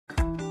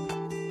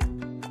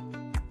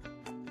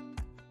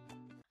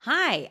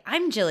Hi,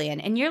 I'm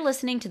Jillian, and you're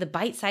listening to the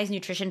Bite Size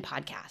Nutrition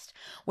Podcast,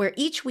 where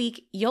each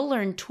week you'll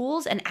learn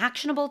tools and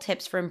actionable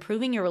tips for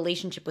improving your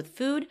relationship with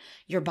food,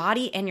 your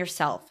body, and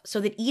yourself so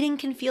that eating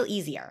can feel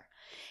easier.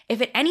 If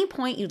at any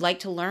point you'd like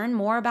to learn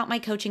more about my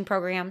coaching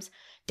programs,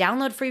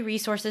 download free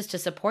resources to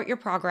support your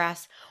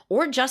progress,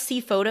 or just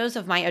see photos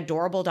of my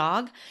adorable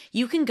dog,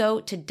 you can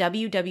go to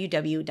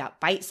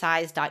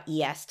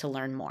www.bitesize.es to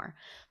learn more.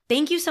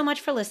 Thank you so much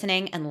for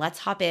listening, and let's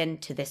hop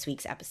into this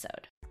week's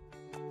episode.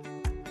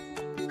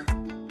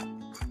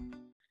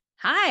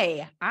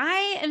 Hi,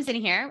 I am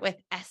sitting here with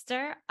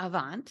Esther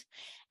Avant,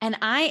 and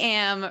I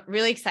am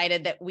really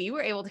excited that we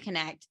were able to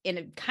connect in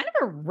a kind of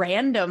a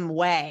random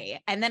way.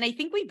 And then I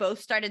think we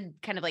both started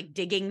kind of like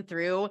digging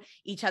through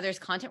each other's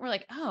content. We're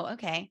like, oh,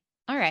 okay.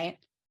 All right.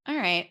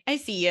 I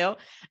see you.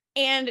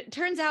 And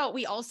turns out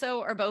we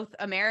also are both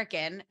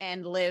American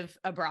and live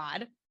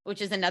abroad,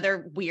 which is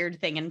another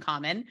weird thing in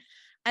common.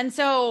 And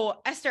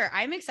so, Esther,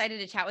 I'm excited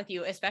to chat with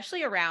you,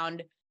 especially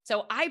around.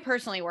 So I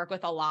personally work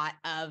with a lot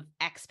of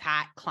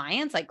expat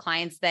clients, like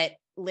clients that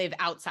live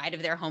outside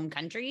of their home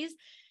countries.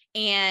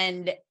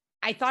 And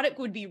I thought it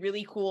would be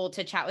really cool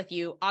to chat with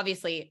you.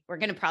 Obviously, we're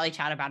going to probably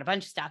chat about a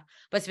bunch of stuff,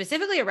 but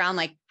specifically around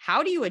like,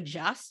 how do you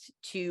adjust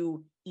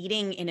to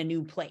eating in a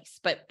new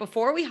place? But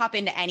before we hop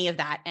into any of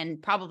that,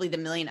 and probably the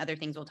million other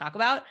things we'll talk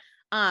about,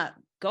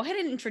 go ahead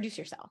and introduce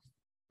yourself.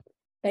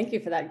 Thank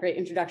you for that great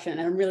introduction.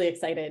 And I'm really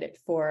excited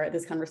for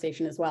this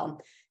conversation as well.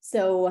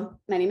 So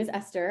my name is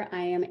Esther.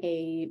 I am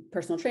a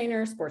personal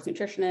trainer, sports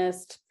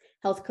nutritionist,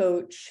 health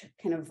coach,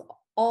 kind of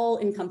all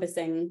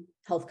encompassing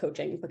health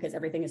coaching because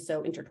everything is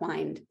so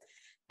intertwined.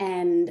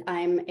 And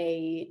I'm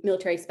a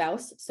military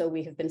spouse. So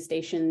we have been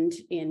stationed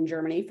in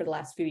Germany for the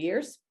last few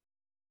years.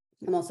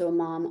 I'm also a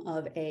mom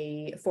of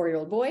a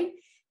 4-year-old boy.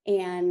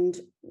 And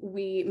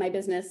my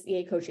business,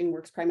 EA Coaching,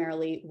 works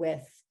primarily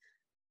with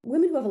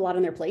women who have a lot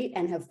on their plate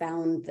and have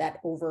found that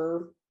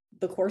over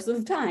the course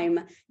of time,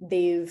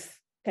 they've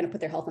kind of put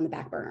their health on the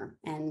back burner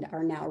and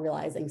are now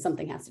realizing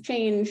something has to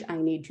change. I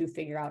need to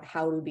figure out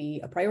how to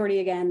be a priority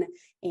again,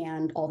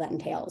 and all that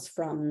entails,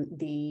 from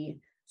the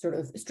sort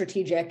of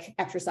strategic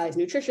exercise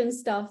nutrition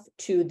stuff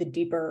to the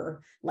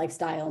deeper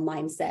lifestyle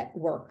mindset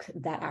work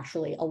that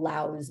actually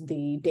allows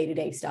the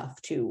day-to-day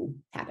stuff to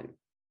happen.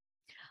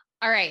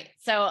 All right,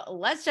 so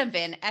let's jump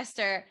in.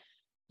 Esther,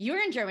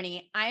 you're in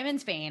Germany, I'm in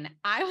Spain.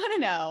 I want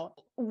to know,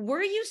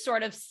 were you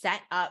sort of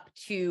set up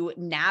to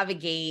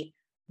navigate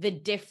the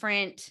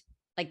different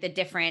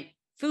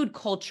food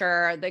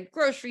culture, the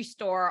grocery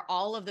store,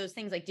 all of those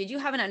things? Like, did you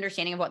have an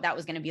understanding of what that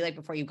was going to be like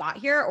before you got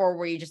here? Or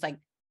were you just like,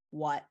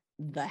 what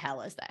the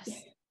hell is this?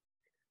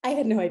 I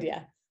had no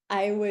idea.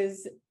 I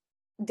was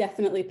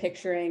definitely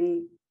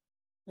picturing,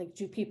 like,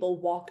 do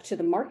people walk to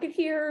the market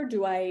here?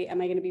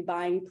 Am I going to be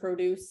buying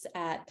produce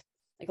at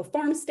like a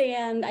farm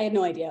stand? I had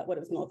no idea what it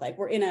was going to look like.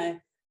 We're in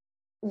a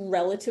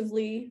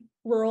relatively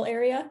rural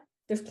area.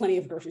 There's plenty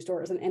of grocery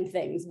stores and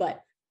things, but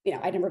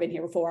I'd never been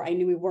here before. I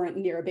knew we weren't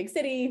near a big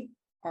city.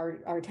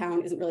 Our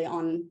town isn't really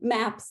on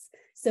maps.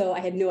 So I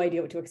had no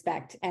idea what to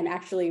expect, and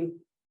actually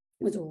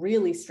was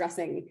really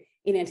stressing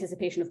in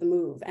anticipation of the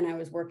move. And I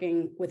was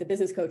working with a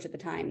business coach at the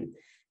time.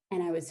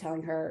 And I was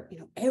telling her,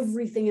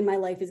 everything in my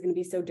life is going to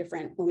be so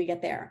different when we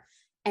get there.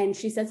 And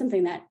she said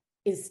something that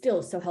is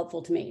still so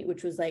helpful to me,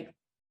 which was like,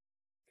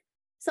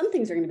 some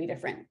things are going to be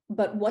different,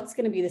 but what's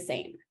going to be the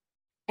same?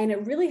 And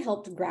it really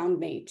helped ground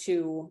me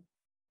to,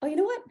 oh, you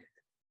know what?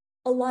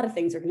 A lot of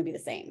things are going to be the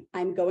same.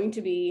 I'm going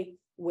to be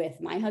with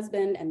my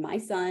husband and my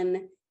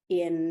son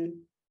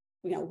in,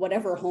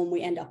 whatever home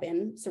we end up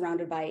in,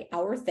 surrounded by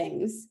our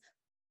things.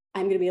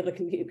 I'm going to be able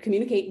to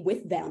communicate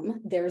with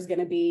them. There's going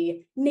to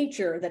be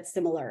nature that's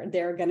similar.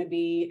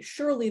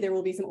 Surely there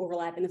will be some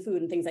overlap in the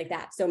food and things like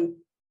that. So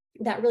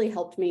that really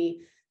helped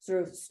me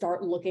sort of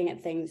start looking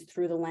at things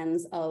through the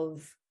lens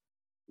of,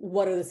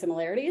 what are the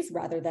similarities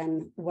rather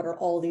than what are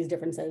all these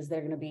differences? They're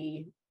going to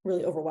be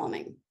really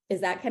overwhelming.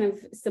 Is that kind of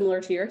similar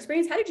to your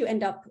experience? How did you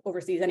end up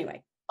overseas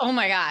anyway? Oh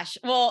my gosh.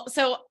 Well,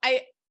 so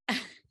a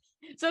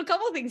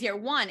couple of things here.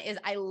 One is,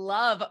 I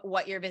love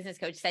what your business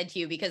coach said to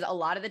you, because a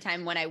lot of the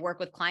time when I work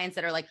with clients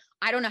that are like,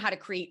 I don't know how to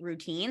create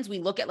routines, we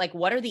look at like,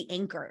 what are the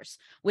anchors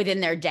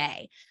within their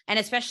day? And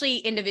especially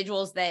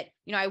individuals that,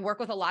 I work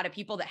with a lot of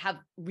people that have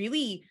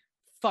really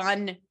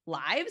fun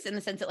lives, in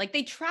the sense that like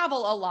they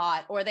travel a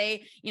lot, or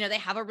they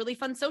have a really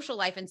fun social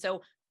life. And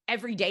so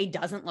every day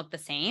doesn't look the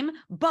same,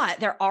 but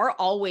there are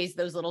always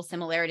those little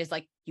similarities.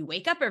 Like, you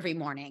wake up every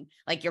morning,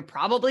 like you're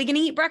probably going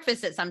to eat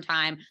breakfast at some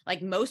time.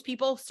 Like, most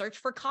people search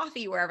for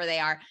coffee wherever they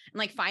are. And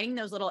like, finding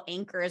those little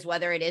anchors,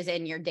 whether it is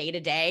in your day to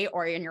day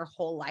or in your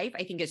whole life,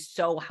 I think is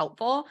so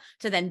helpful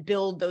to then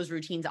build those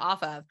routines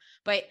off of.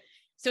 But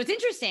so it's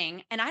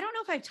interesting. And I don't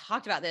know if I've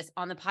talked about this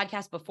on the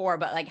podcast before,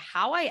 but like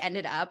how I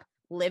ended up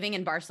living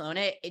in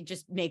Barcelona, it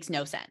just makes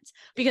no sense,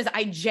 because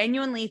I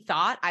genuinely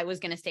thought I was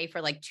going to stay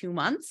for like 2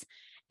 months.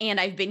 And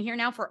I've been here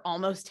now for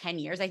almost 10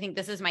 years. I think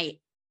this is my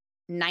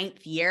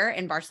 9th year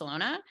in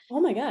Barcelona.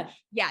 Oh my gosh.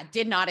 Yeah.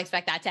 Did not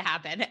expect that to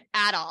happen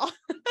at all.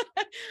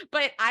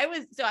 But I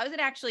was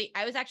actually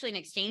an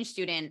exchange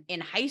student in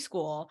high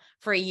school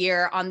for a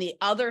year on the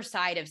other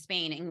side of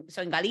Spain,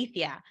 in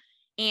Galicia.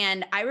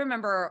 And I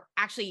remember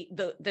actually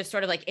the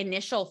sort of like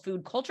initial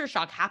food culture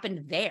shock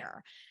happened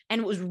there.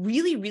 And it was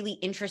really, really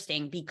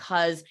interesting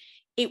because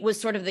it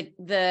was sort of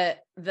the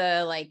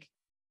like,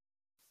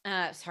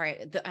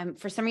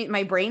 for some reason,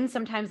 my brain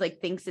sometimes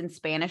like thinks in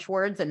Spanish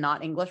words and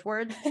not English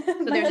words.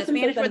 So there's a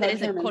Spanish word that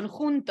is a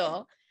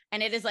conjunto,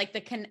 and it is like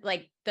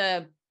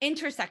the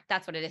intersect.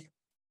 That's what it is.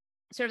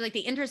 Sort of like the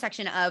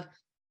intersection of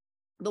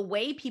the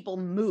way people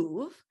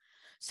move.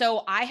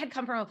 So I had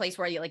come from a place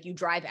where you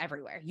drive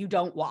everywhere. You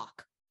don't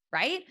walk,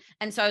 right?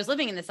 And so I was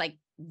living in this like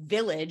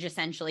village,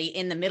 essentially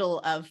in the middle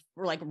of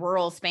like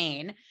rural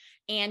Spain,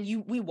 and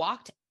we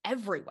walked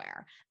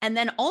everywhere. And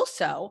then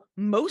also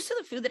most of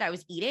the food that I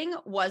was eating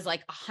was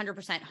like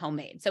 100%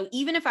 homemade. So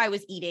even if I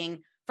was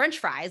eating French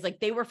fries, like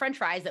they were French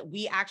fries that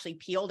we actually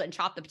peeled and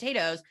chopped the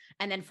potatoes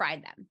and then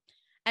fried them.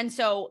 And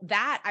so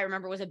that I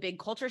remember was a big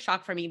culture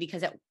shock for me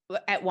because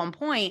at one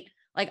point,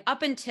 like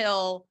up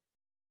until,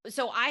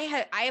 so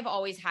I have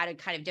always had a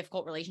kind of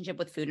difficult relationship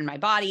with food in my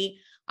body.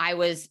 I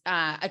was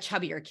a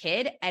chubbier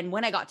kid. And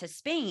when I got to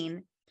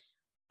Spain,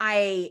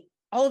 I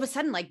all of a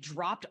sudden like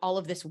dropped all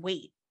of this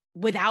weight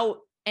without,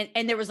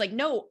 and there was like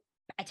no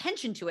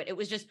attention to it. It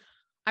was just,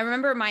 I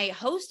remember my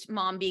host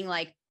mom being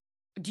like,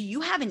 do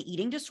you have an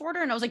eating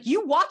disorder? And I was like,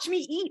 you watch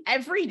me eat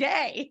every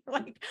day.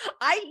 Like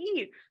I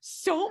eat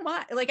so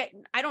much. Like,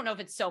 I don't know if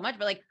it's so much,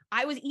 but like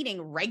I was eating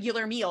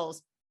regular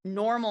meals,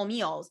 normal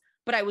meals,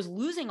 but I was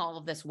losing all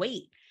of this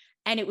weight.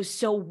 And it was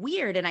so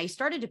weird. And I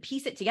started to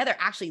piece it together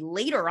actually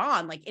later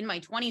on, like in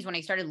my 20s, when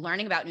I started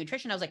learning about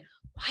nutrition, I was like,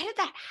 why did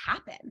that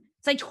happen?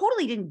 So I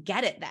totally didn't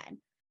get it then.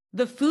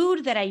 The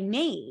food that I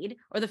made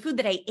or the food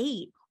that I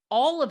ate,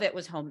 all of it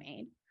was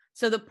homemade.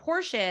 So the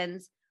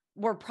portions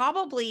were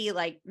probably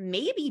like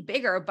maybe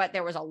bigger, but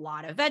there was a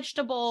lot of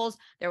vegetables.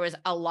 There was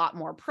a lot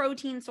more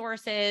protein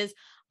sources.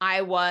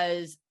 I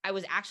was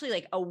actually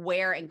like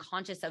aware and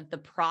conscious of the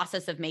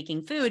process of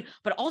making food,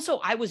 but also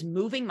I was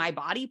moving my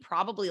body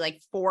probably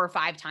like 4 or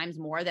 5 times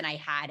more than I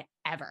had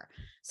ever.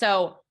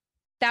 So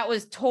that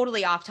was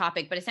totally off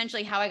topic, but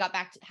essentially how I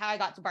got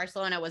to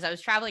Barcelona was I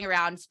was traveling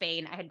around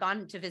Spain. I had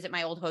gone to visit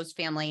my old host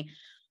family.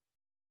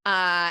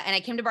 And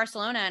I came to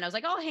Barcelona and I was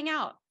like, oh, I'll hang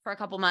out for a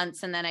couple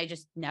months. And then I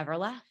just never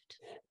left.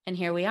 And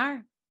here we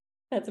are.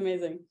 That's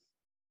amazing.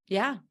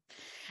 Yeah.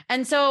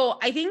 And so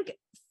I think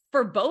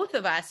for both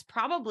of us,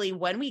 probably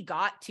when we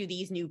got to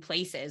these new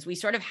places, we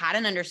sort of had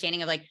an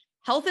understanding of like,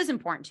 health is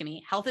important to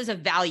me. Health is a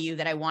value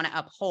that I want to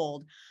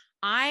uphold.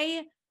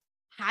 I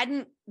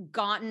hadn't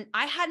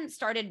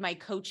started my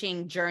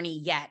coaching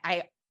journey yet.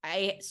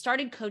 I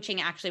started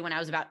coaching actually when I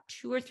was about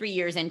 2 or 3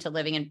 years into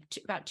living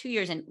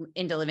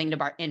into living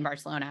in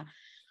Barcelona.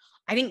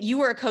 I think you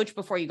were a coach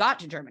before you got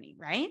to Germany,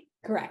 right?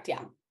 Correct.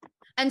 Yeah.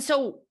 And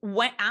so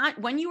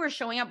when you were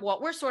showing up,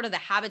 what were sort of the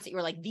habits that you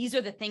were like, these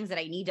are the things that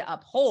I need to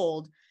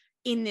uphold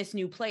in this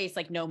new place,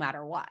 like no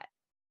matter what?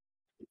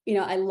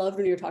 I love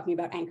when you're talking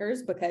about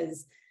anchors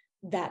because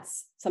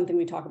that's something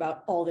we talk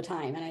about all the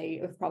time. And I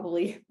have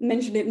probably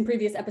mentioned it in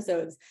previous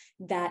episodes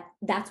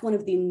that's one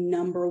of the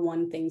number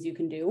one things you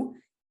can do,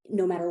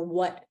 no matter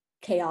what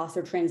chaos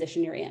or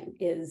transition you're in,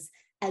 is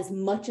as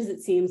much as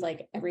it seems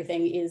like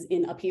everything is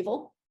in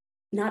upheaval,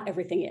 not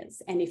everything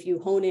is. And if you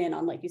hone in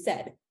on, like you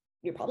said,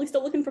 you're probably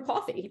still looking for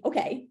coffee.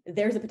 Okay,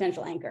 there's a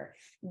potential anchor.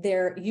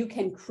 There, you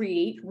can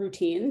create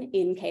routine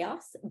in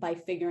chaos by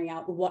figuring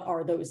out what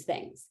are those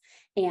things.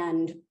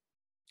 And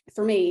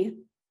for me,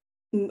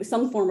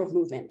 some form of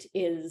movement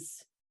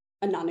is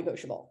a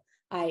non-negotiable.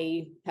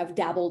 I have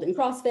dabbled in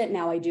CrossFit.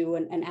 Now I do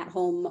an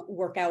at-home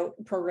workout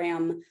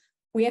program.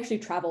 We actually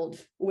traveled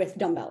with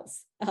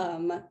dumbbells.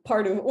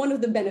 One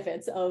of the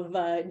benefits of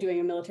doing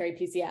a military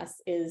PCS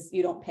is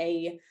you don't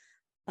pay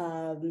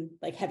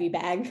like heavy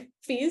bag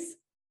fees.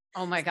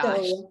 Oh my gosh.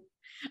 So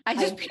I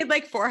just paid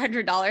like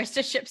 $400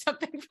 to ship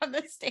something from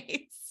the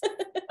States.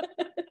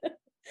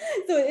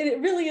 So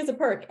it really is a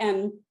perk.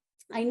 And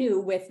I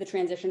knew with the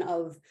transition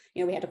of,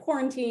 we had to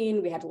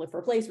quarantine, we had to look for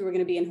a place, we were going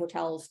to be in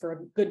hotels for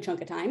a good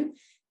chunk of time,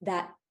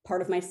 that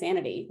part of my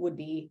sanity would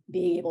be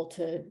being able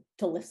to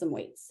lift some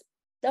weights.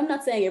 I'm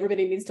not saying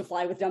everybody needs to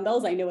fly with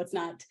dumbbells. I know it's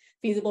not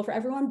feasible for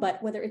everyone,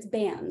 but whether it's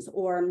bands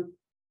or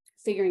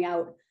figuring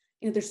out,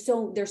 there's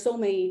so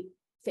many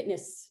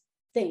fitness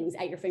things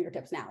at your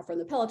fingertips now, from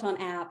the Peloton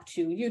app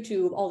to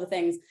YouTube, all the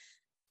things.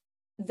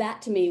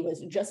 That to me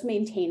was just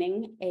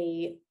maintaining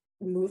a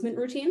movement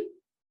routine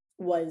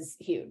was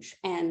huge.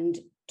 And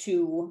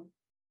to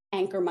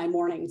anchor my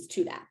mornings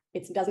to that.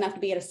 It doesn't have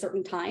to be at a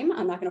certain time.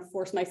 I'm not going to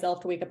force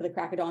myself to wake up at the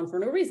crack of dawn for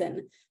no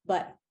reason,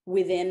 but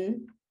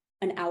within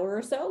an hour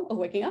or so of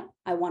waking up,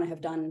 I want to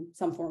have done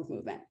some form of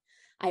movement.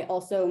 I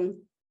also,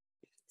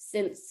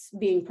 since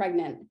being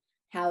pregnant,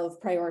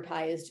 have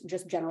prioritized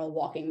just general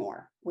walking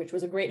more, which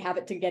was a great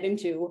habit to get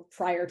into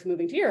prior to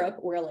moving to Europe,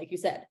 where, like you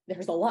said,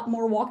 there's a lot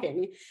more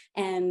walking.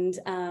 And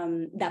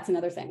that's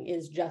another thing,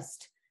 is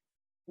just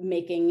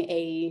making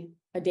a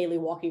daily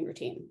walking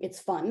routine. It's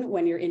fun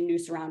when you're in new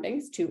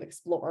surroundings to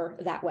explore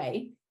that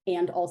way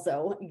and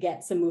also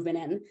get some movement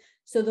in.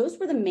 So those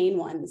were the main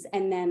ones.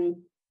 And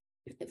then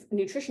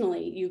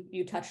nutritionally,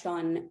 you touched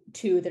on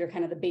two that are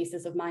kind of the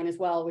basis of mine as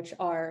well, which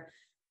are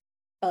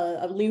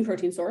a lean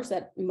protein source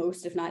at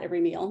most, if not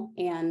every meal,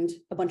 and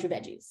a bunch of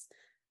veggies.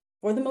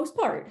 For the most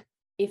part,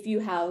 if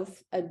you have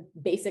a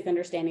basic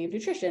understanding of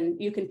nutrition,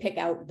 you can pick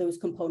out those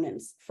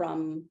components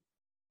from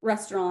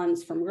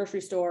restaurants, from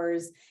grocery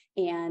stores,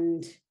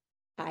 and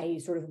I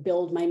sort of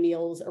build my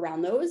meals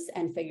around those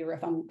and figure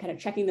if I'm kind of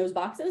checking those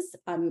boxes,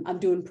 I'm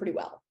doing pretty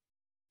well.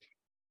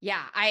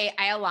 Yeah,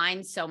 I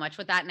align so much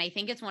with that. And I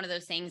think it's one of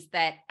those things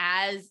that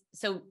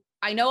so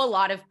I know a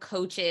lot of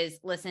coaches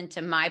listen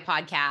to my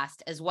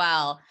podcast as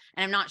well.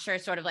 And I'm not sure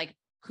sort of like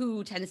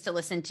who tends to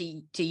listen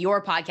to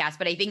your podcast,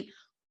 but I think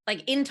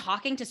like in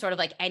talking to sort of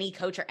like any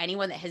coach or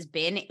anyone that has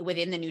been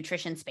within the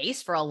nutrition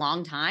space for a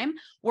long time,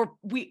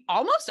 we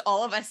almost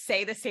all of us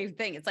say the same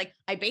thing. It's like,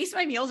 I base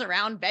my meals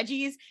around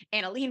veggies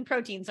and a lean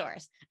protein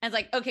source. And it's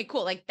like, okay,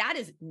 cool. Like that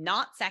is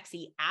not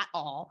sexy at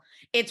all.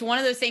 It's one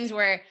of those things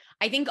where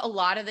I think a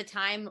lot of the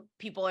time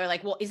people are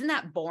like, well, isn't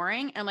that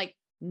boring? And I'm like,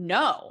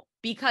 no,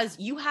 because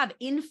you have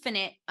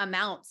infinite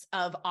amounts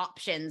of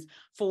options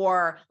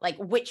for like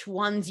which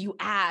ones you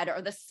add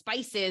or the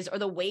spices or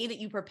the way that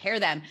you prepare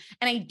them.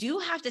 And I do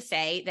have to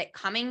say that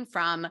coming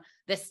from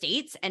the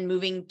States and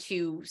moving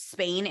to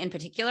Spain in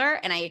particular,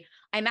 and I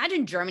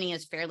imagine Germany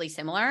is fairly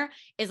similar,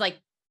 is like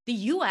the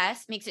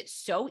US makes it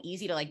so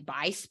easy to like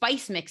buy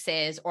spice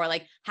mixes or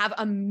like have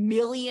a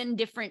million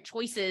different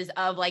choices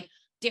of like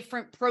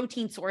different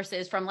protein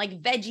sources, from like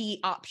veggie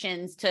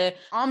options to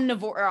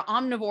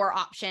omnivore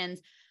options.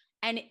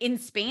 And in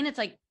Spain, it's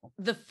like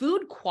the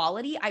food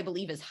quality, I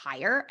believe, is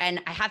higher. And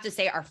I have to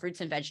say our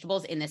fruits and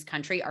vegetables in this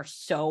country are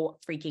so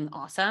freaking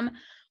awesome.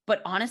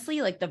 But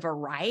honestly, like the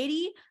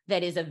variety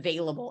that is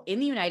available in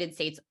the United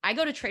States, I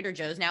go to Trader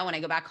Joe's now when I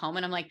go back home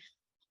and I'm like,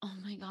 oh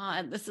my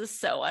God, this is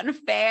so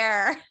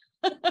unfair.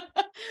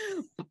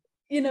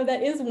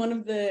 That is one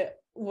of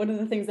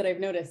the things that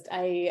I've noticed.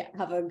 I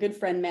have a good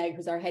friend, Meg,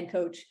 who's our head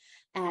coach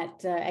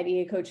at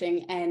EA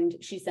Coaching, and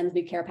she sends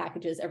me care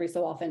packages every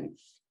so often.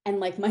 And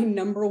like my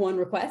number one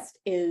request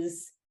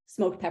is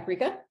smoked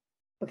paprika,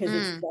 because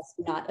it's just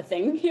not a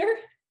thing here.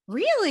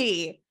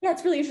 Really? Yeah,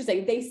 it's really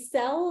interesting. They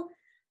sell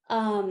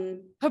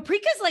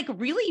paprika is like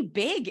really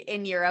big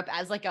in Europe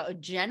as like a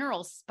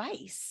general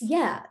spice.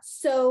 Yeah.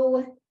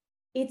 So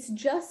it's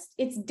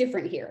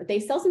different here. They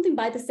sell something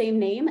by the same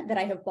name that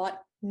I have bought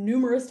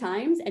numerous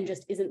times and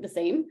just isn't the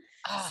same.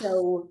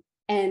 So,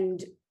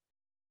 and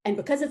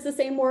because it's the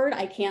same word,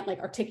 I can't like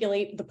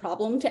articulate the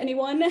problem to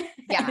anyone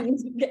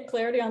and get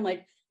clarity on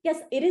like, yes,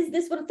 it is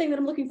this one thing that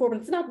I'm looking for, but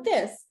it's not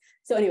this.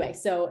 So anyway,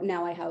 so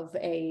now I have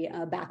a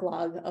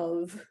backlog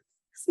of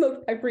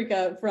smoked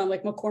paprika from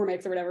like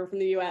McCormick's or whatever from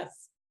the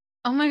US.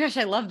 Oh my gosh,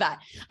 I love that.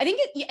 I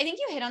think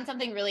you hit on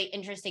something really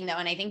interesting though.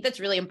 And I think that's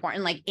really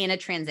important, like in a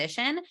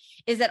transition,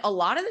 is that a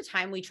lot of the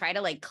time we try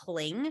to like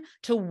cling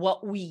to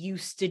what we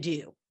used to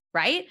do,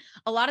 right?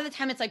 A lot of the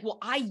time it's like, well,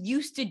 I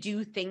used to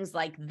do things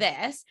like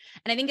this.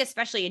 And I think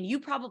especially, and you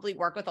probably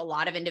work with a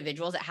lot of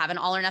individuals that have an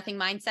all or nothing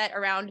mindset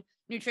around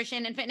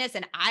nutrition and fitness.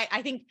 And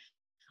I think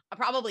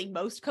probably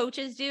most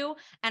coaches do.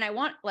 And I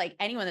want like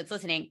anyone that's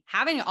listening,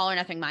 having an all or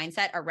nothing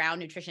mindset around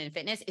nutrition and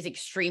fitness is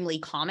extremely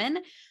common.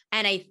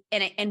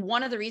 And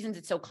one of the reasons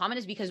it's so common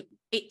is because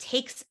it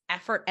takes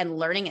effort and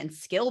learning and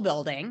skill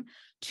building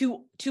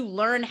to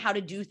learn how to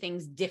do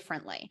things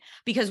differently,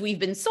 because we've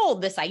been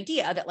sold this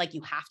idea that like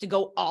you have to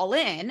go all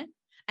in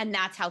and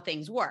that's how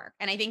things work.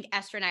 And I think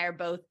Esther and I are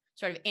both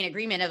sort of in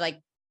agreement of like,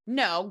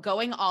 no,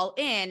 going all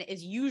in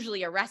is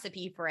usually a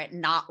recipe for it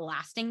not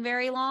lasting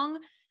very long.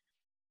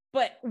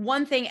 But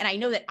one thing, and I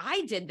know that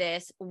I did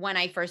this when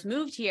I first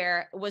moved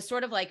here, was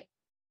sort of like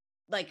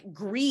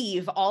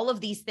grieve all of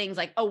these things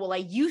like, oh, well, I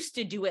used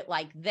to do it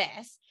like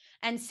this.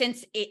 And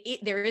since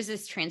there is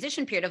this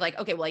transition period of like,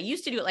 okay, well, I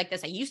used to do it like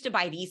this. I used to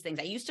buy these things.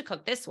 I used to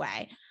cook this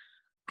way.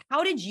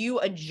 How did you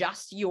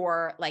adjust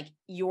your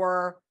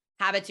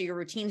habits or your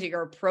routines or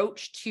your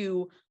approach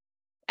to,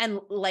 and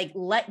like,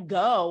 let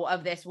go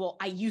of this? Well,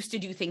 I used to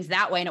do things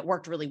that way and it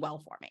worked really well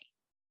for me.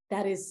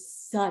 That is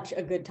such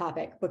a good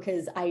topic,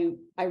 because I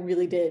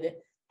really did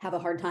have a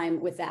hard time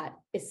with that,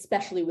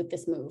 especially with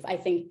this move. I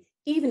think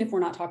even if we're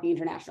not talking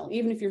international,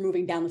 even if you're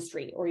moving down the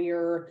street or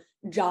your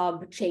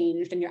job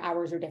changed and your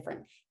hours are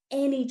different,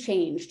 any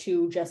change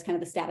to just kind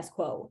of the status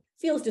quo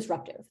feels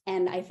disruptive.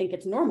 And I think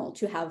it's normal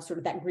to have sort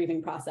of that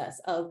grieving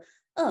process of,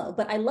 oh,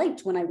 but I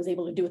liked when I was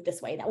able to do it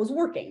this way, that was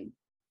working.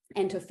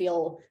 And to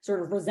feel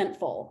sort of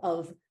resentful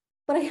of,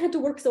 but I had to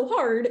work so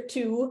hard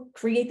to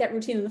create that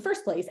routine in the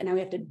first place, and now we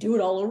have to do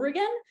it all over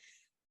again.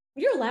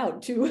 You're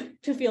allowed to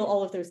feel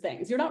all of those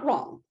things. You're not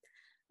wrong.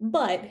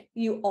 But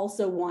you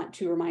also want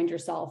to remind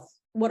yourself,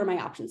 what are my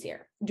options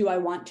here? Do I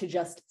want to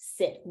just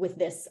sit with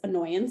this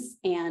annoyance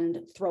and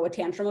throw a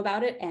tantrum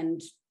about it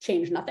and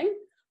change nothing?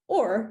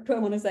 Or do I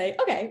want to say,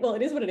 okay, well,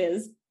 it is what it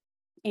is.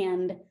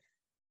 And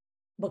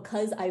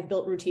because I've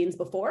built routines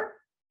before,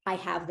 I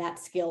have that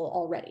skill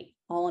already.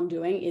 All I'm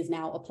doing is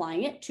now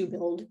applying it to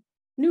build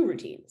new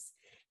routines.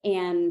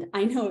 And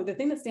I know the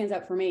thing that stands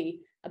out for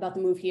me about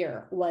the move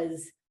here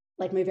was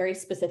like my very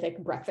specific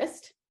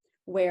breakfast,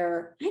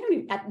 where I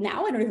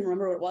don't even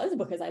remember what it was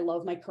because I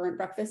love my current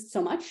breakfast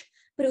so much,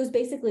 but it was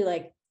basically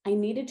like I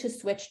needed to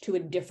switch to a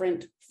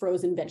different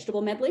frozen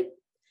vegetable medley.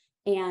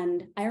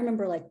 And I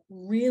remember like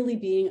really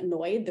being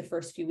annoyed the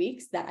first few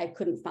weeks that I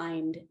couldn't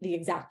find the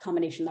exact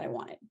combination that I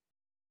wanted.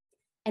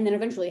 And then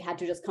eventually had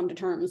to just come to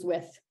terms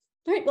with,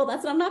 all right, well,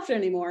 that's not an option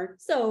anymore.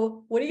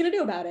 So what are you going to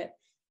do about it?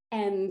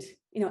 And,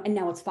 and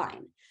now it's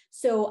fine.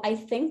 So I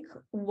think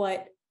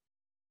what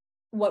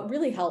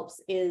really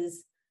helps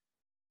is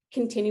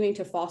continuing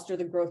to foster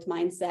the growth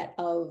mindset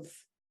of,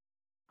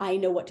 I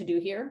know what to do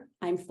here.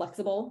 I'm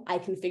flexible. I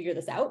can figure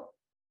this out.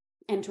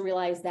 And to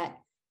realize that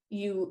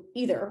you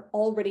either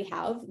already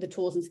have the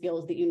tools and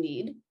skills that you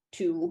need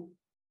to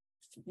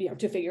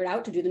figure it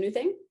out, to do the new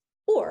thing,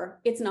 or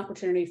it's an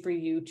opportunity for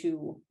you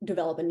to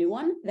develop a new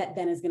one that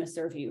then is going to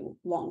serve you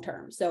long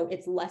term. So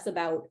it's less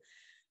about,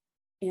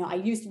 I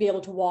used to be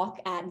able to walk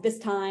at this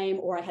time,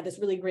 or I had this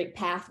really great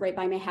path right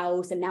by my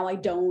house, and now I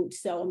don't.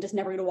 So I'm just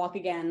never going to walk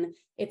again.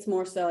 It's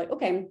more so like,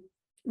 okay,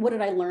 what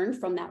did I learn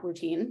from that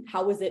routine?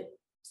 How was it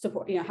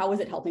how was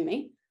it helping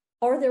me?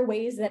 Are there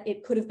ways that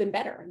it could have been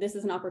better? This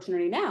is an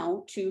opportunity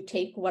now to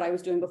take what I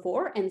was doing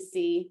before and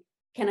see,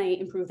 can I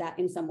improve that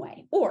in some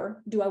way?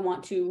 Or do I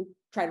want to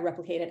try to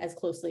replicate it as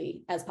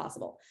closely as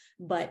possible?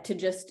 But to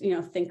just,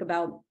 think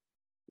about,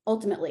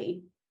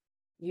 ultimately,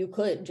 you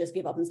could just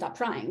give up and stop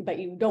trying, but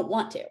you don't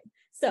want to.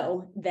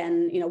 So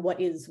then,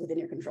 what is within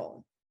your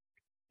control?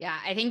 Yeah,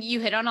 I think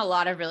you hit on a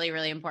lot of really,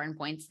 really important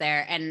points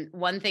there. And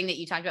one thing that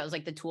you talked about was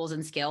like the tools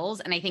and skills.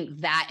 And I think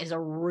that is a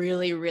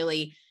really,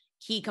 really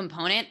key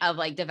component of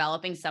like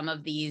developing some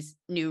of these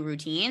new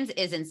routines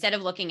is instead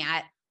of looking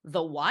at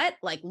the what,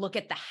 like look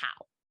at the how.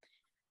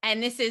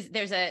 And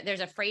there's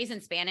a phrase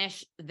in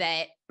Spanish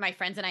that my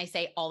friends and I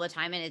say all the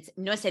time, and it's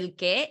no es el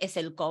qué, es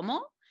el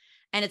cómo.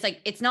 And it's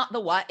like, it's not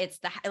the what, it's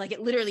the, like, it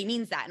literally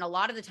means that. And a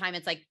lot of the time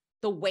it's like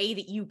the way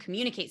that you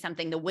communicate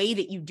something, the way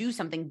that you do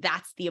something,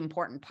 that's the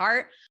important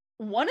part.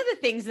 One of the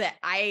things that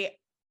I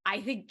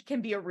think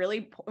can be a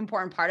really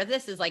important part of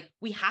this is like,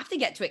 we have to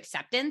get to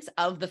acceptance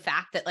of the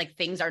fact that like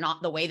things are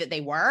not the way that they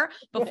were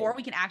before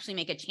we can actually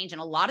make a change.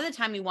 And a lot of the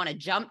time we want to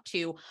jump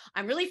to,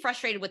 I'm really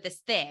frustrated with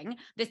this thing.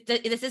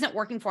 This isn't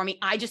working for me.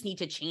 I just need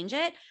to change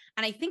it.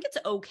 And I think it's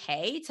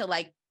okay to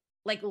like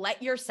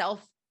let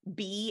yourself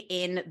be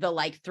in the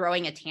like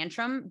throwing a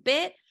tantrum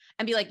bit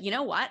and be like, you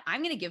know what?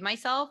 I'm going to give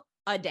myself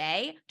a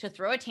day to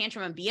throw a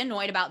tantrum and be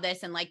annoyed about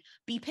this and like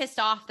be pissed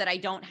off that I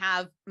don't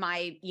have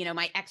my,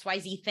 my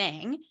XYZ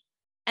thing.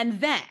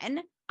 And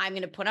then I'm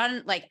going to put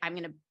on I'm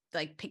going to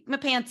like pick my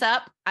pants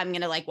up. I'm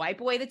going to like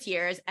wipe away the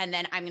tears, and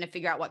then I'm going to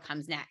figure out what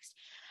comes next.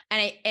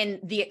 And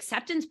the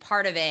acceptance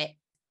part of it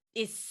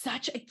is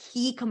such a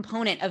key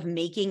component of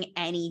making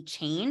any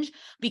change,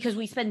 because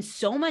we spend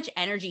so much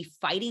energy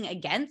fighting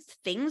against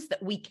things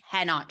that we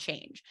cannot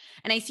change.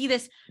 And I see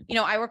this,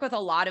 I work with a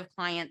lot of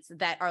clients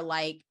that are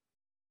like,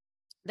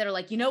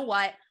 you know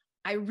what?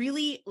 I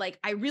really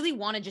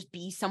want to just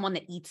be someone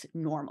that eats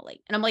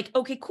normally. And I'm like,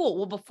 okay, cool.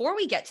 Well, before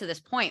we get to this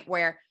point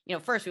where,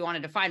 first we want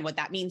to define what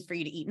that means for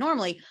you to eat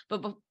normally,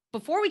 but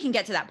before we can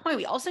get to that point,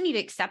 we also need to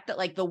accept that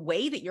like the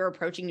way that you're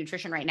approaching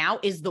nutrition right now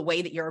is the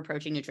way that you're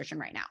approaching nutrition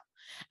right now.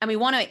 And we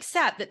want to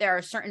accept that there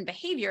are certain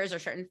behaviors or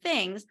certain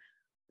things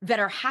that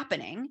are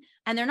happening,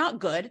 and they're not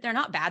good, they're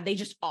not bad, they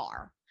just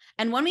are.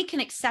 And when we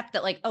can accept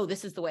that like, oh,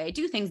 this is the way I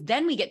do things,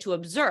 then we get to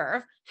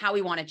observe how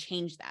we want to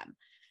change them.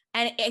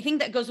 And I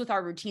think that goes with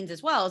our routines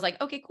as well. Is like,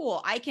 okay,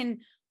 cool.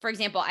 For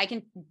example, I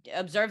can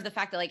observe the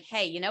fact that like,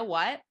 hey, you know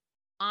what?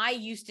 I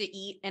used to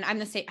eat, and I'm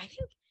the same. I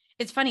think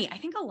it's funny. I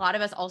think a lot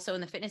of us also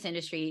in the fitness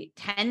industry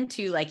tend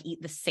to like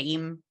eat the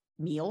same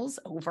meals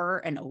over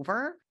and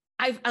over.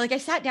 I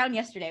sat down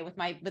yesterday with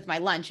my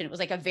lunch, and it was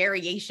like a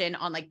variation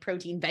on like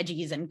protein,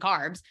 veggies, and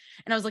carbs.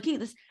 And I was looking at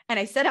this, and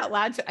I said out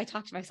loud, so I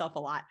talk to myself a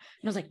lot,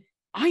 and I was like,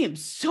 I am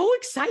so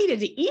excited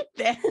to eat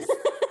this.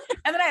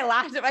 And then I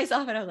laughed at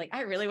myself, and I was like,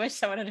 I really wish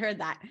someone had heard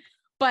that.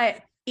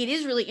 But it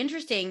is really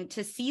interesting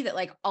to see that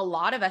like a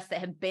lot of us that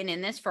have been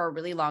in this for a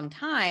really long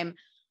time,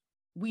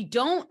 we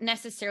don't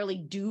necessarily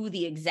do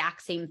the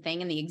exact same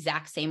thing in the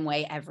exact same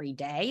way every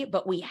day,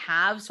 but we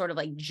have sort of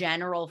like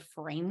general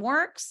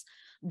frameworks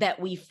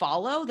that we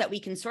follow that we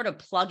can sort of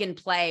plug and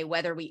play,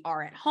 whether we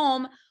are at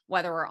home,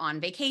 whether we're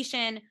on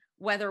vacation,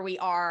 whether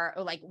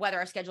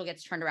our schedule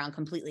gets turned around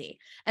completely.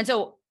 And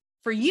so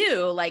for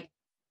you, like,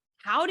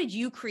 how did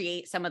you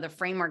create some of the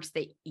frameworks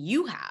that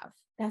you have?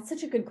 That's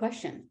such a good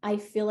question. I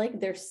feel like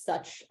there's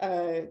such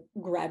a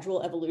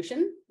gradual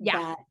evolution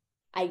that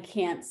I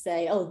can't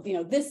say, oh,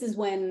 this is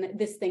when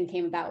this thing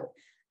came about.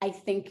 I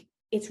think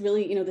it's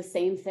really, the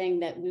same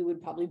thing that we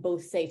would probably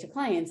both say to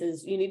clients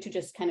is you need to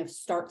just kind of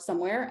start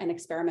somewhere and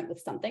experiment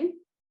with something.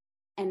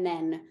 And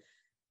then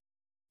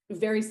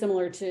very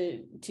similar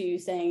to you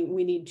saying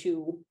we need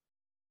to,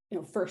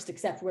 first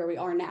accept where we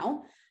are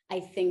now. I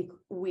think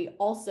we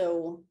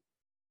also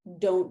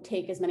don't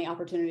take as many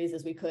opportunities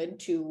as we could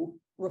to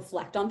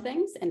reflect on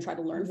things and try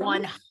to learn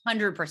from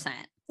 100%.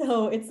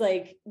 So it's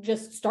like,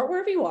 just start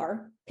wherever you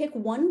are, pick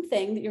one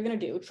thing that you're going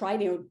to do, try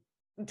to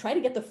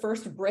get the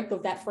first brick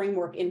of that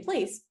framework in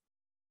place,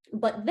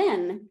 but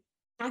then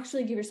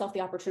actually give yourself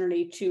the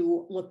opportunity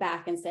to look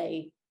back and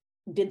say,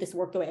 did this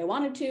work the way I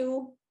wanted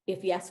to?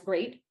 If yes,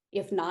 great.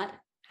 If not,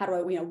 how do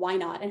I, why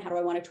not? And how do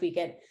I want to tweak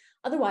it?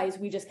 Otherwise,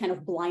 we just kind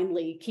of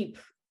blindly keep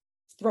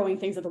throwing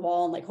things at the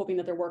wall and like hoping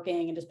that they're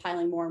working and just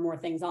piling more and more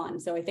things on.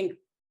 So I think,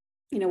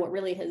 what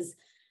really has,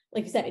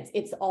 like you said,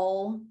 it's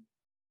all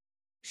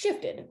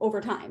shifted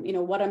over time.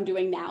 What I'm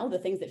doing now, the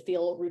things that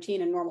feel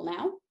routine and normal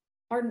now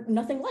are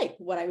nothing like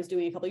what I was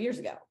doing a couple of years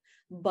ago,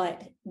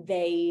 but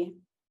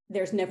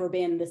there's never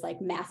been this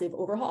like massive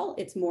overhaul.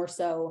 It's more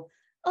so,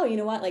 oh, you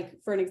know what?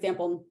 Like for an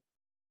example,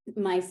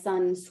 my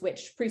son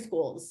switched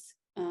preschools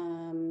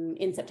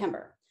in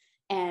September,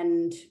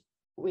 and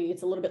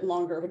it's a little bit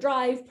longer of a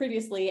drive.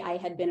 Previously, I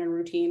had been in a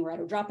routine where I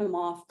would drop him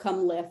off,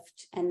 come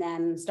lift, and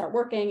then start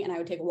working, and I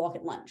would take a walk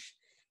at lunch.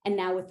 And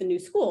now with the new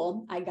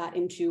school, I got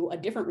into a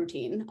different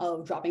routine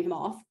of dropping him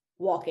off,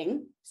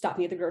 walking,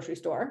 stopping at the grocery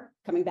store,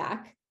 coming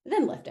back,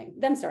 then lifting,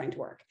 then starting to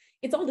work.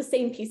 It's all the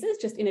same pieces,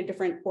 just in a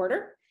different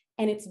order.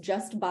 And it's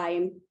just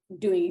by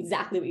doing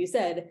exactly what you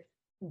said,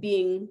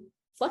 being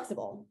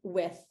flexible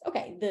with,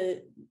 okay,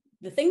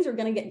 the things are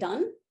going to get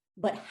done,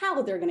 but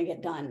how they're going to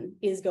get done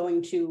is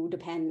going to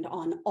depend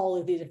on all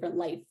of these different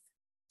life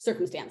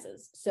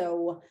circumstances.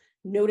 So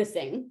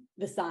noticing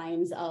the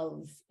signs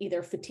of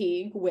either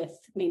fatigue with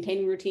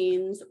maintaining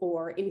routines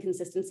or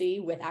inconsistency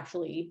with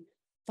actually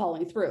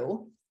following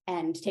through,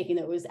 and taking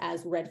those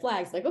as red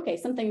flags, like, okay,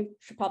 something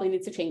probably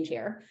needs to change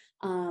here.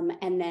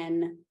 And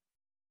then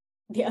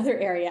the other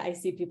area I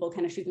see people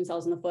kind of shoot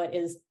themselves in the foot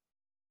is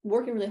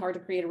working really hard to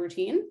create a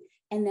routine.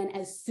 And then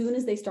as soon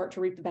as they start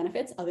to reap the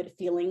benefits of it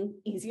feeling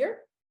easier,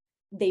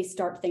 they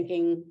start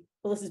thinking,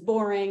 well, this is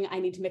boring. I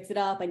need to mix it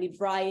up. I need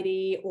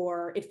variety,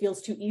 or it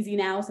feels too easy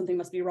now. Something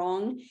must be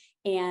wrong.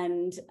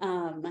 And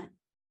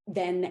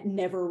then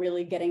never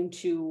really getting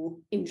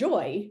to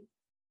enjoy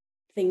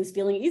things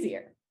feeling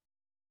easier.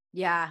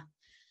 Yeah,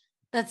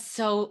 that's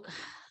so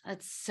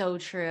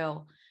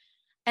true.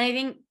 And I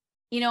think,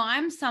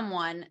 I'm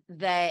someone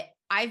that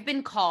I've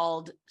been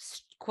called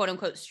quote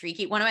unquote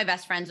streaky. One of my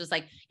best friends was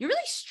like, you're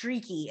really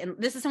streaky. And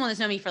this is someone that's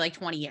known me for like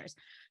 20 years.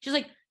 She's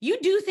like, you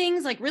do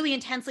things like really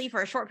intensely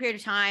for a short period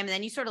of time, and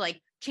then you sort of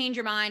like change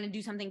your mind and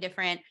do something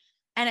different.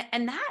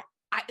 And that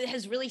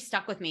has really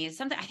stuck with me. It's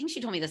something, I think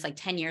she told me this like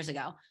 10 years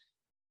ago,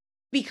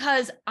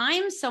 because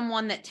I'm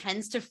someone that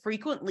tends to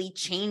frequently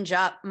change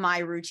up my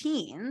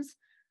routines.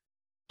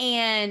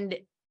 And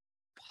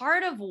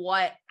part of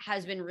what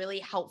has been really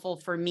helpful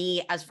for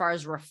me as far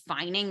as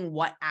refining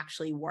what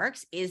actually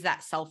works is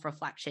that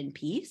self-reflection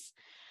piece.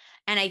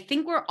 And I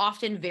think we're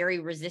often very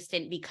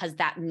resistant because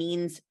that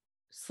means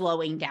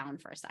slowing down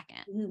for a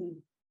second. Mm-hmm.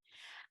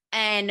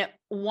 And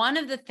one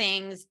of the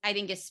things I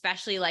think,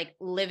 especially like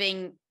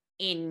living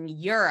in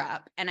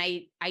Europe, and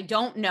I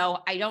don't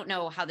know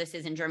how this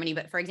is in Germany,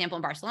 but for example,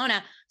 in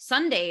Barcelona,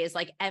 Sundays,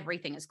 like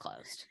everything is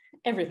closed.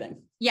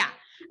 Everything. Yeah.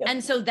 Yep.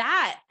 And so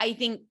that I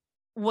think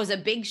was a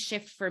big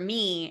shift for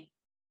me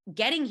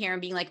getting here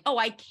and being like, oh,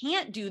 I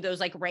can't do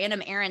those like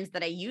random errands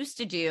that I used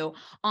to do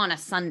on a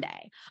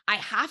Sunday. I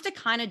have to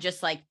kind of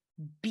just like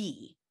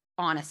be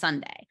on a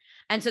Sunday.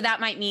 And so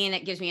that might mean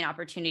it gives me an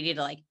opportunity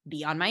to like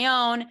be on my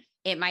own.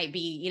 It might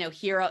be,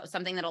 hear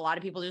something that a lot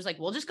of people do is like,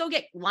 we'll just go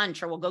get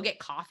lunch or we'll go get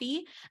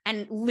coffee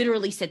and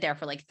literally sit there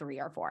for like 3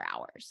 or 4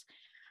 hours.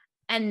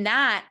 And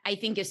that I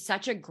think is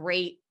such a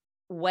great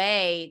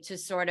way to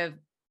sort of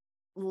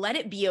let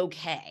it be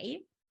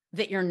okay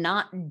that you're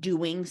not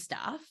doing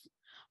stuff,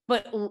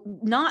 but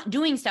not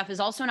doing stuff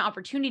is also an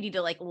opportunity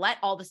to like let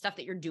all the stuff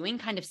that you're doing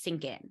kind of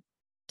sink in.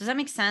 Does that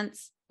make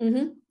sense?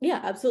 Mm-hmm. Yeah,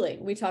 absolutely.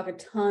 We talk a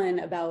ton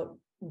about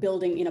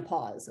building in a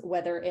pause,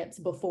 whether it's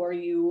before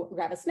you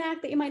grab a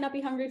snack that you might not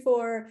be hungry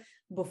for,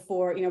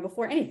 before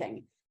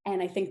anything.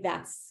 And I think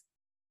that's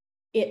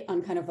it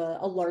on kind of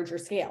a larger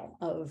scale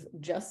of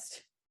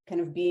just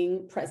kind of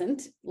being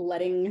present,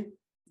 letting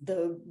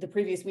the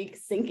previous week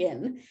sink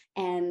in,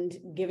 and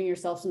giving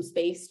yourself some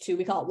space to,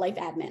 we call it life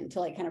admin, to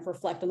like kind of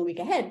reflect on the week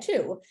ahead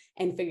too,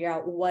 and figure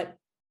out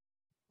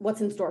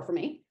what's in store for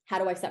me. How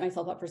do I set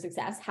myself up for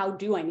success? How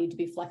do I need to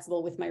be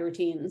flexible with my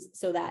routines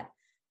so that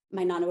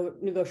my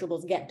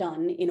non-negotiables get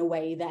done in a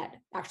way that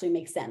actually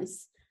makes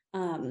sense?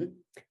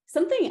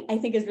 Something I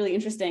think is really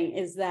interesting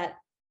is that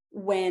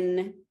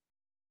when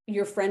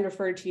your friend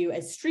referred to you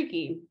as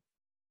streaky,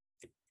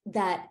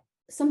 that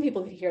some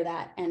people could hear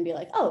that and be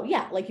like, oh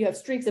yeah, like you have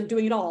streaks of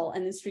doing it all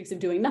and then streaks of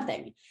doing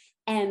nothing.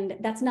 And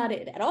that's not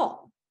it at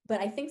all. But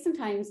I think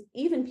sometimes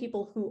even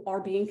people who are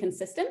being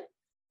consistent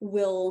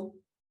will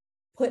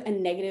put a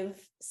negative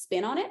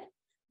spin on it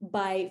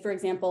by, for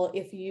example,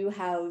 if you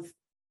have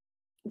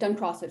done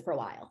CrossFit for a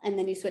while and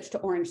then you switch to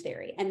Orange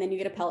Theory and then you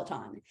get a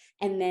Peloton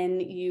and then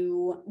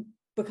you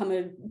become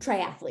a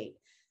triathlete,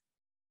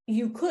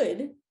 you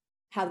could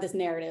have this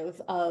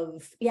narrative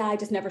of, yeah, I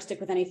just never stick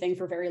with anything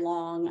for very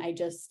long. I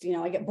just,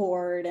 I get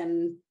bored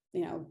and,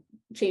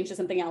 change to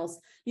something else.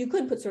 You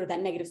could put sort of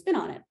that negative spin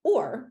on it.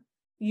 Or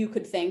you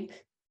could think,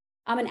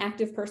 I'm an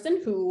active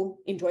person who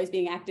enjoys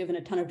being active in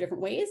a ton of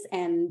different ways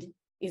and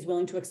is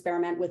willing to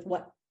experiment with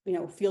what,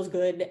 feels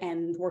good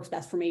and works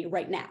best for me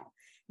right now.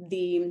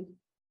 The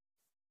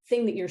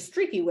thing that you're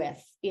streaky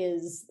with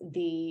is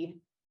the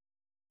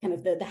kind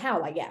of the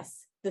how, I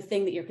guess. The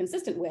thing that you're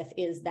consistent with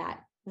is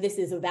that this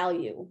is a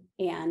value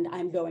and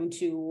I'm going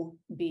to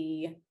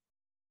be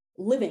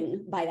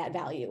living by that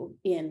value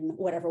in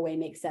whatever way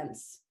makes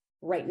sense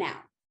right now.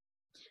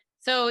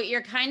 So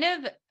you're kind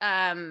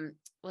of,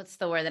 what's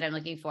the word that I'm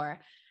looking for?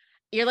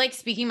 You're like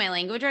speaking my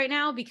language right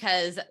now,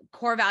 because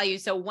core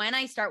values. So when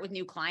I start with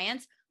new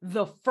clients,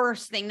 the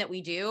first thing that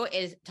we do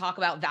is talk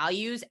about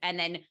values and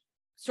then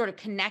sort of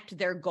connect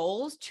their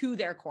goals to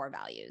their core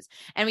values.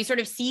 And we sort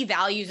of see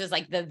values as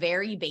like the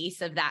very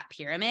base of that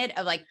pyramid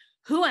of like,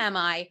 who am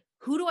I?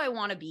 Who do I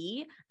want to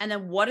be? And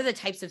then what are the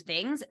types of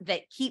things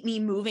that keep me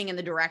moving in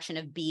the direction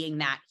of being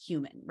that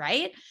human,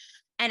 right?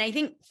 And I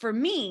think for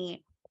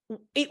me,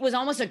 it was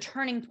almost a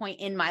turning point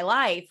in my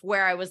life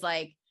where I was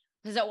like,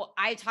 because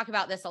I talk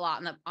about this a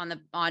lot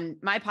on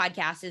my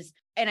podcast is,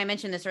 and I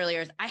mentioned this earlier,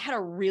 is I had a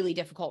really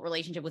difficult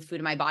relationship with food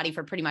in my body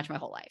for pretty much my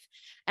whole life.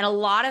 And a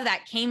lot of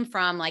that came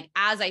from like,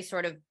 as I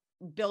sort of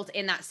built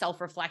in that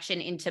self-reflection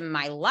into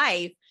my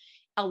life,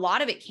 a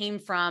lot of it came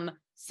from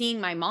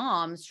seeing my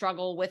mom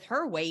struggle with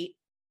her weight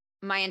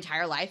my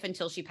entire life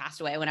until she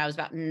passed away when I was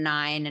about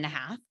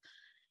 9.5.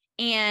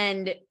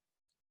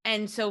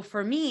 And so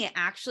for me,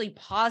 actually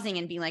pausing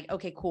and being like,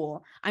 okay,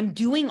 cool. I'm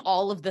doing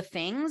all of the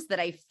things that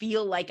I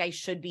feel like I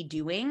should be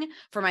doing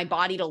for my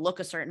body to look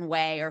a certain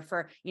way, or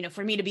for,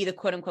 for me to be the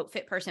quote unquote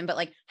fit person. But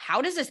like,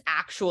 how does this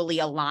actually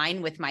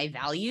align with my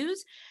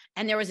values?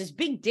 And there was this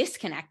big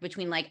disconnect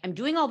between like, I'm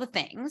doing all the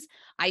things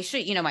I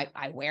should,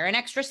 I wear an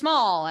extra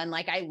small and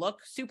like, I look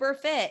super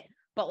fit,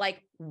 but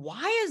like,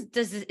 why is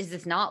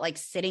this not like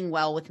sitting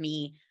well with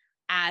me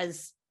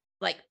as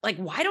like,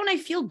 why don't I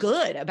feel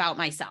good about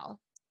myself?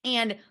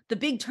 And the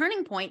big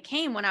turning point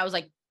came when I was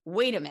like,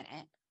 wait a minute,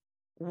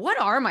 what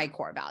are my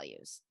core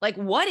values? Like,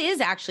 what is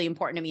actually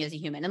important to me as a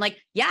human? And like,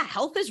 yeah,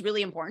 health is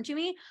really important to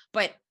me,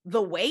 but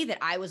the way that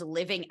I was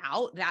living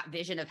out that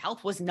vision of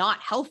health was not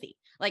healthy,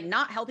 like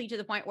not healthy to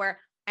the point where,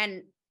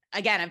 and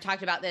again, I've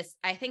talked about this,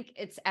 I think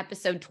it's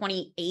episode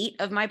 28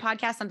 of my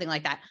podcast, something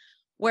like that,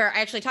 where I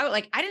actually talk about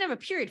like, I didn't have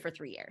a period for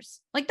 3 years.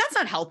 Like, that's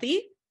not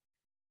healthy.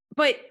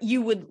 But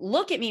you would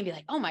look at me and be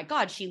like, oh my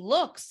God, she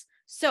looks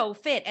so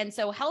fit and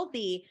so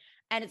healthy.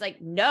 And it's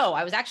like, no,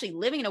 I was actually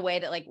living in a way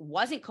that like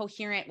wasn't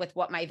coherent with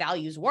what my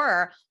values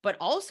were, but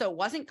also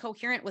wasn't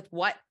coherent with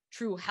what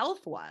true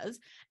health was.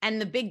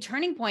 And the big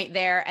turning point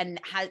there, and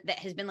that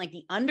has been like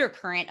the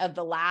undercurrent of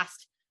the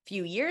last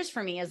few years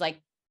for me, is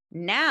like,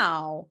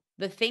 now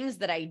the things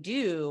that I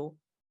do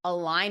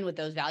align with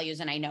those values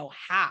and I know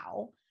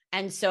how.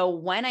 And so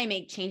when I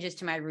make changes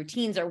to my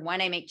routines, or when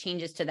I make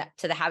changes to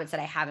the habits that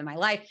I have in my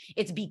life,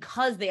 it's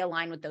because they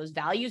align with those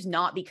values,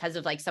 not because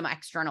of like some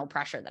external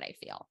pressure that I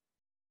feel.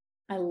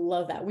 I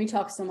love that. We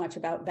talk so much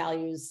about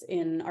values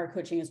in our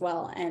coaching as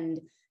well, and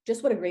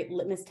just what a great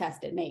litmus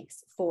test it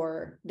makes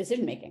for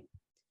decision-making.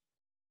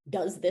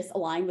 Does this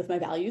align with my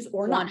values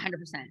or not? 100%.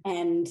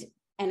 And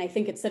I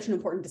think it's such an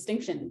important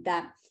distinction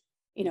that,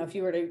 if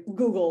you were to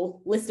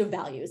Google list of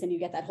values and you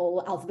get that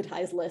whole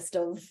alphabetized list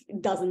of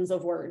dozens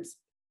of words,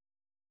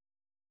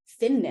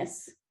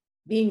 thinness,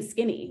 being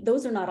skinny,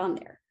 those are not on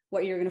there.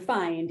 What you're going to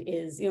find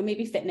is,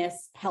 maybe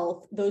fitness,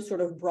 health, those sort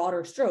of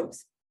broader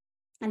strokes.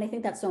 And I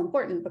think that's so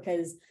important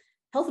because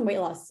health and weight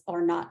loss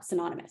are not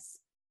synonymous.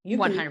 You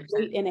can 100%.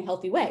 weight in a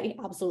healthy way,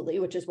 absolutely,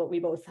 which is what we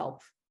both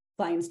help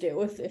clients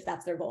do if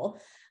that's their goal.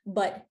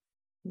 But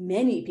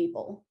many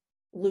people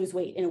lose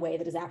weight in a way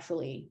that is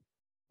actually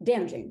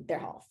damaging their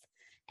health.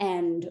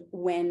 And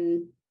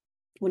when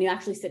you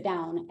actually sit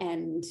down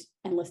and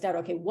list out,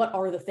 okay, what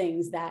are the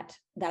things that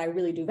I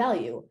really do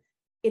value?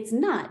 It's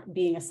not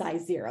being a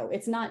size 0.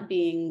 It's not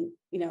being,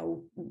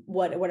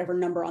 whatever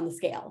number on the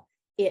scale.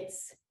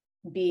 It's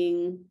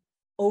being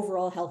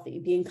overall healthy,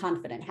 being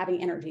confident,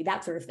 having energy,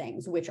 that sort of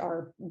things, which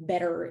are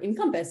better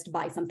encompassed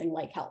by something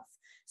like health.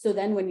 So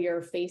then when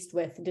you're faced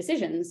with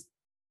decisions,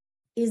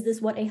 is this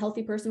what a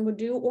healthy person would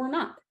do or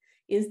not?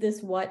 Is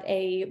this what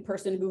a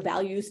person who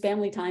values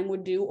family time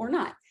would do or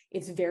not?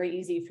 It's very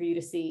easy for you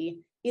to see,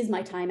 is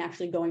my time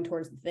actually going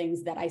towards the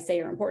things that I say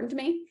are important to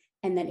me?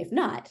 And then if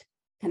not,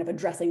 kind of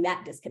addressing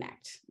that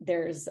disconnect.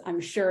 There's, I'm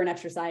sure, an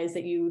exercise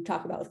that you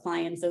talk about with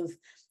clients of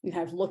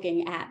kind of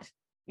looking at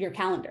your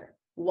calendar.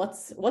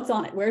 What's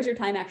on it? Where's your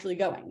time actually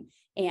going?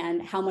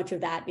 And how much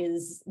of that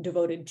is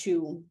devoted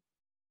to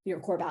your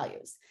core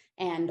values?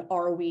 And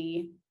are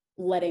we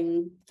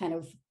letting kind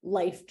of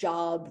life,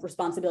 job,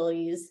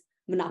 responsibilities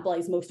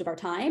monopolize most of our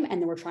time, and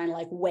then we're trying to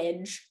like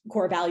wedge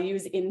core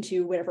values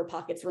into whatever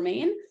pockets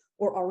remain?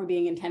 Or are we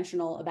being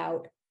intentional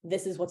about,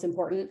 this is what's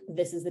important,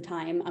 this is the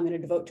time I'm going to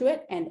devote to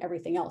it, and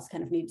everything else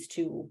kind of needs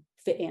to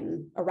fit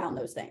in around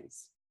those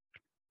things?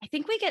 I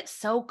think we get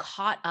so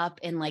caught up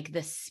in like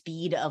the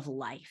speed of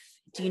life.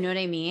 Do you know what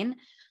I mean?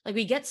 Like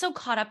we get so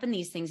caught up in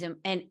these things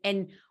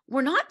and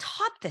we're not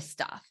taught this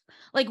stuff.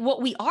 Like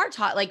what we are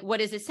taught, like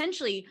what is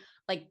essentially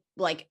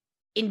like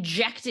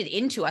injected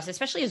into us,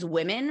 especially as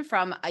women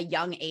from a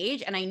young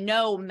age. And I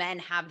know men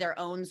have their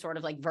own sort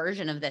of like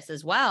version of this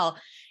as well,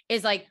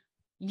 is like,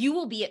 you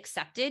will be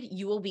accepted,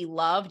 you will be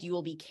loved, you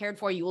will be cared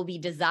for, you will be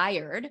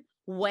desired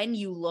when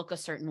you look a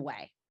certain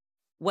way,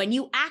 when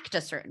you act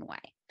a certain way.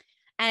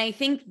 And I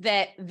think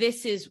that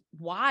this is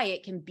why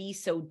it can be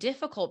so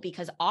difficult,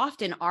 because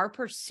often our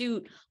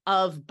pursuit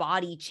of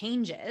body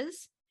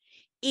changes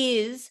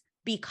is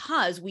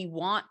because we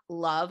want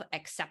love,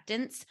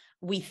 acceptance.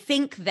 We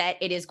think that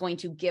it is going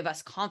to give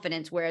us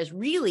confidence, whereas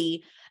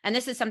really, and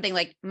this is something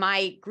like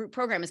my group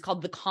program is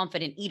called The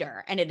Confident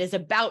Eater, and it is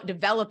about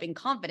developing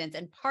confidence.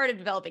 And part of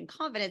developing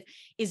confidence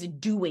is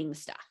doing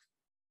stuff.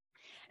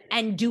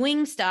 And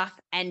doing stuff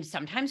and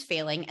sometimes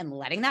failing and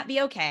letting that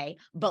be okay,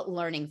 but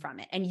learning from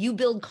it. And you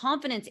build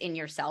confidence in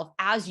yourself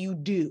as you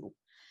do.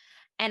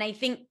 And I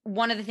think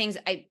one of the things,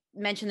 I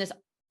mention this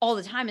all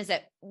the time, is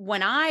that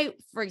when I,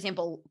 for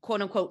example,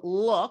 quote unquote,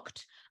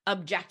 looked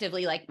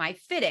objectively like my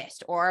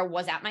fittest or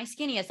was at my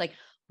skinniest, like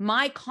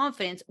my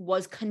confidence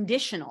was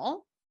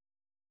conditional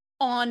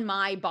on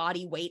my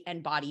body weight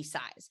and body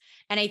size.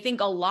 And I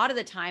think a lot of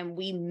the time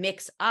we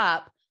mix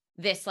up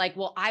this like,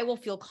 well, I will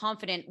feel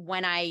confident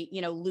when I,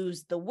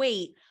 lose the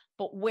weight,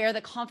 but where the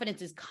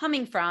confidence is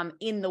coming from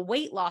in the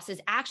weight loss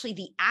is actually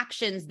the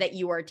actions that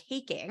you are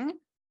taking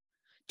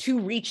to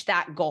reach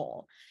that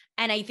goal.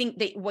 And I think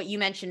that what you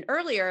mentioned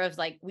earlier is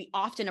like, we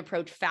often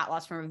approach fat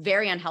loss from a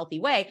very unhealthy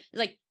way. It's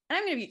like, and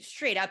I'm going to be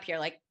straight up here.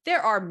 Like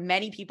there are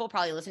many people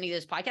probably listening to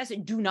this podcast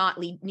that do not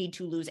need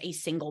to lose a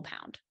single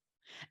pound.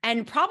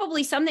 And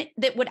probably some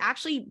that would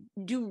actually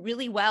do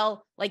really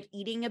well, like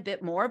eating a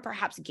bit more,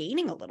 perhaps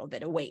gaining a little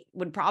bit of weight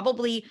would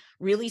probably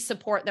really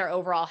support their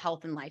overall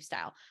health and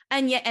lifestyle.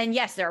 And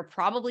yes, there are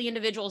probably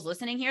individuals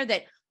listening here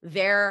that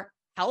their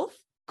health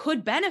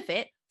could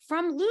benefit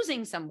from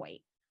losing some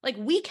weight. Like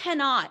we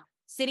cannot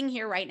sitting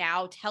here right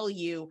now tell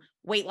you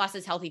weight loss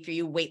is healthy for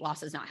you, weight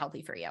loss is not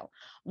healthy for you.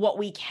 What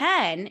we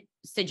can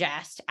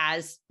suggest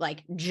as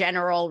like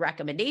general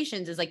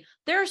recommendations is like,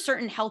 there are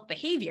certain health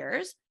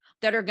behaviors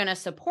that are going to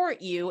support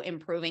you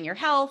improving your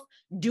health.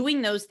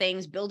 Doing those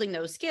things, building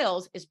those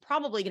skills is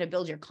probably going to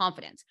build your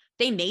confidence.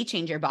 They may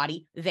change your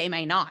body. They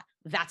may not.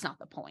 That's not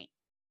the point.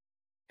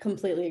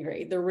 Completely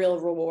agree. The real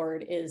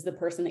reward is the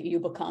person that you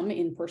become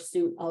in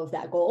pursuit of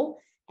that goal.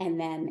 And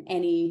then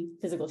any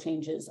physical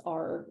changes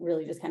are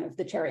really just kind of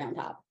the cherry on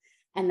top.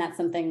 And that's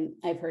something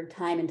I've heard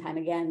time and time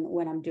again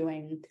when I'm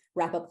doing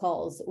wrap-up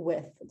calls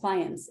with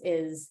clients,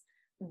 is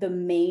the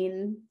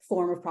main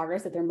form of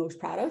progress that they're most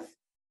proud of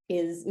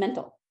is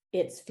mental.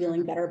 It's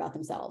feeling better about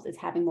themselves. It's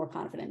having more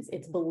confidence.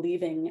 It's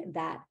believing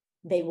that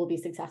they will be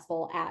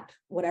successful at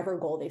whatever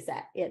goal they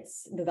set.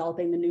 It's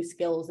developing the new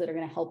skills that are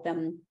going to help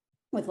them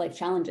with life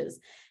challenges.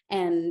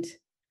 And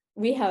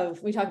we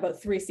talk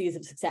about 3 C's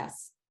of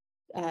success: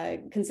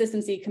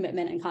 consistency,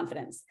 commitment, and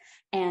confidence.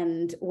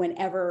 And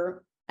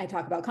whenever I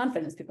talk about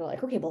confidence, people are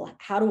like, okay, well,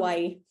 how do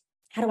I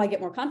get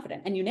more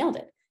confident? And you nailed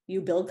it.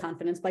 You build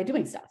confidence by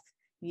doing stuff.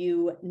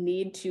 You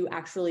need to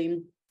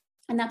actually,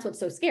 and that's what's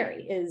so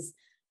scary, is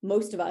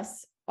most of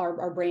us,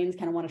 our brains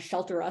kind of want to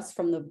shelter us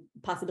from the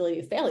possibility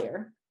of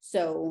failure.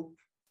 So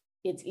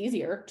it's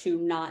easier to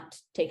not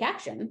take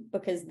action,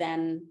 because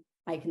then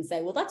I can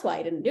say, well, that's why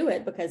I didn't do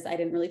it, because I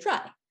didn't really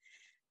try.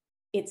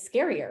 It's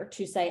scarier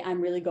to say,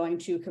 I'm really going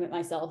to commit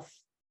myself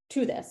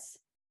to this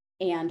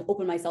and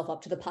open myself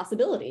up to the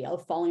possibility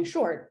of falling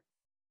short.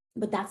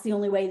 But that's the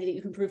only way that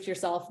you can prove to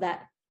yourself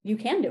that you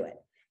can do it,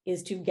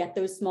 is to get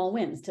those small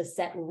wins, to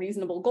set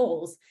reasonable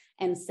goals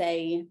and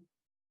say,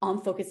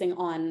 I'm focusing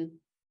on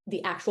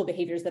the actual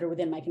behaviors that are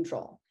within my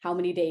control. How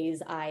many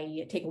days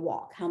I take a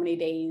walk, how many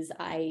days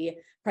I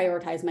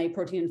prioritize my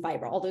protein and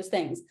fiber, all those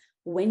things.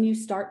 When you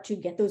start to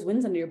get those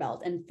wins under your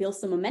belt and feel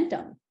some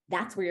momentum,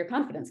 that's where your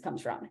confidence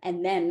comes from.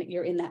 And then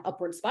you're in that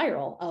upward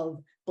spiral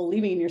of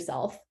believing in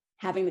yourself,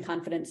 having the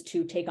confidence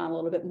to take on a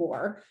little bit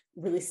more,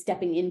 really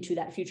stepping into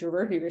that future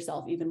version of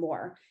yourself even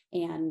more,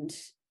 and,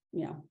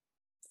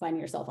 finding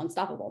yourself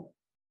unstoppable.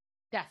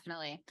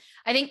 Definitely.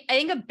 I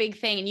think a big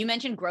thing, and you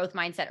mentioned growth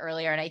mindset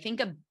earlier, and I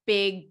think a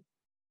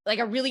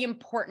really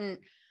important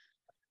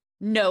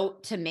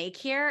note to make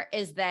here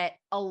is that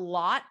a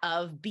lot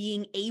of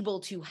being able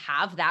to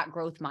have that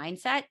growth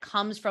mindset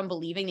comes from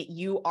believing that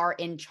you are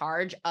in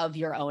charge of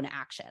your own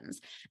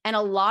actions. And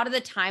a lot of the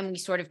time we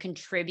sort of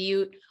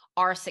contribute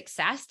our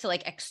success to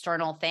like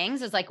external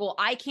things. It's like, well,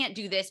 I can't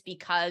do this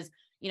because,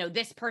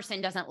 this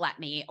person doesn't let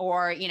me,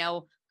 or,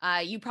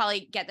 you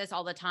probably get this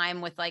all the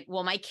time with like,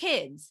 well, my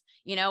kids,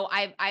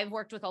 I've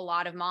worked with a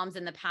lot of moms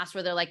in the past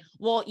where they're like,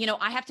 well,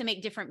 I have to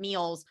make different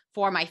meals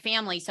for my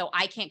family, so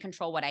I can't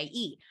control what I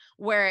eat.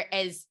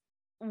 Whereas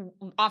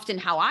often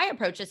how I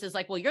approach this is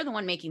like, well, you're the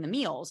one making the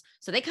meals,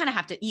 so they kind of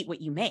have to eat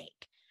what you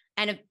make.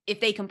 And if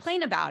they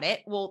complain about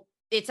it, well,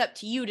 it's up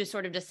to you to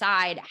sort of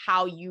decide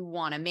how you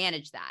want to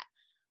manage that.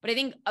 But I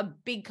think a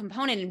big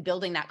component in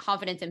building that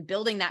confidence and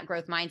building that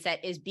growth mindset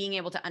is being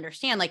able to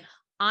understand, like,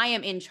 I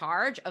am in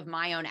charge of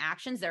my own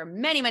actions. There are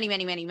many, many,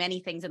 many, many, many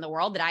things in the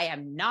world that I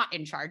am not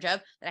in charge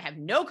of, that I have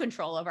no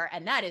control over.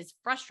 And that is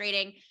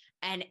frustrating.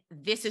 And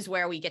this is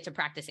where we get to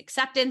practice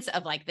acceptance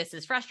of, like, this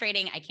is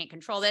frustrating. I can't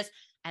control this.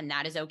 And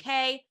that is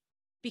okay,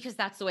 because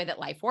that's the way that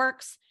life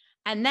works.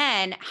 And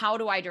then how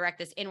do I direct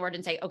this inward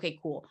and say, okay,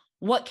 cool.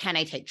 What can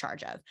I take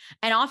charge of?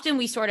 And often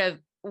we sort of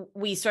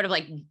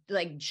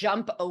like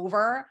jump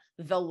over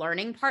the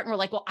learning part. And we're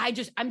like, well, I'm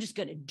just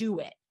going to do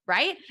it.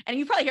 Right. And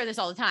you probably hear this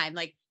all the time.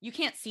 Like, you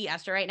can't see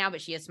Esther right now,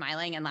 but she is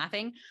smiling and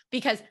laughing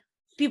because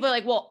people are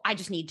like, well, I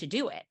just need to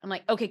do it. I'm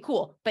like, okay,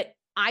 cool. But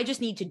I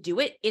just need to do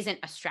it isn't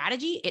a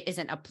strategy. It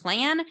isn't a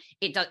plan.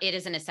 It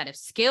isn't a set of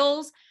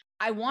skills.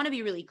 I want to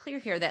be really clear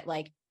here that,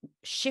 like,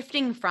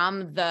 shifting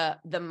from the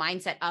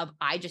mindset of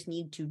I just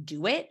need to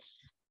do it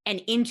and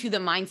into the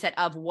mindset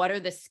of what are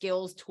the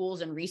skills,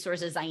 tools, and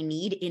resources I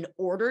need in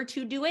order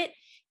to do it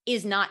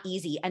is not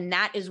easy. And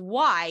that is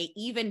why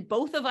even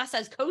both of us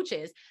as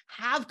coaches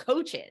have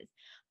coaches,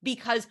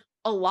 because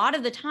a lot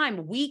of the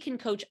time we can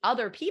coach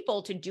other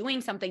people to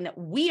doing something that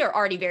we are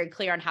already very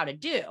clear on how to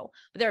do.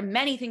 But there are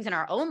many things in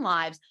our own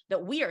lives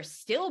that we are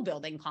still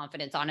building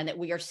confidence on and that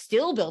we are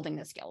still building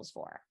the skills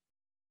for.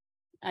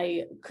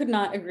 I could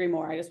not agree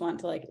more. I just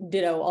want to, like,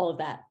 ditto all of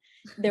that.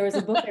 There was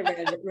a book I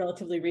read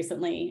relatively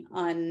recently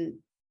on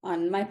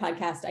my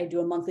podcast. I do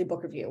a monthly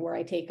book review where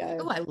I take a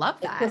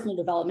personal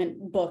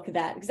development book,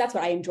 because that's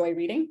what I enjoy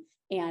reading.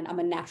 And I'm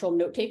a natural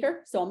note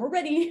taker. So I'm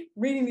already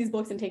reading these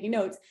books and taking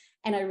notes.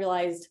 And I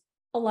realized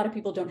a lot of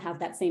people don't have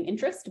that same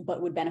interest,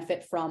 but would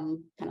benefit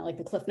from kind of like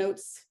the Cliff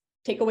Notes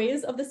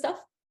takeaways of this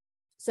stuff.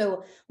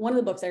 So one of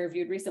the books I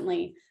reviewed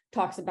recently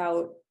talks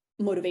about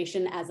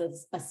motivation as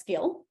a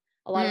skill.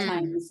 A lot of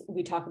times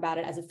we talk about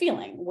it as a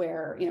feeling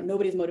where,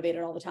 nobody's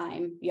motivated all the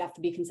time. You have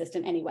to be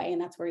consistent anyway.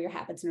 And that's where your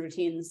habits and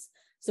routines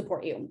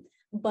support you.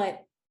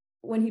 But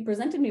when he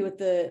presented me with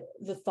the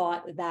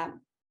thought that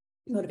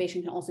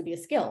motivation can also be a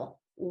skill,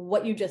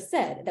 what you just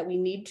said, that we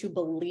need to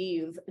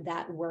believe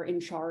that we're in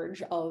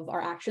charge of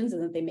our actions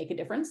and that they make a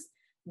difference.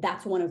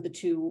 That's one of the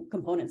two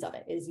components of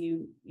it, is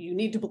you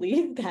need to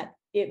believe that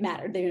it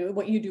mattered.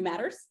 What you do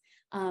matters,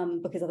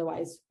 because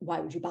otherwise, why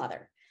would you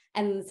bother?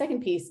 And the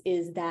second piece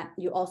is that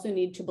you also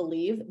need to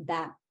believe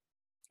that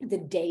the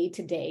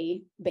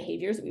day-to-day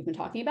behaviors that we've been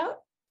talking about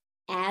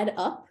add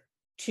up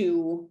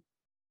to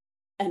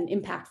an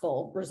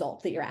impactful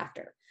result that you're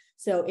after.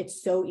 So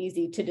it's so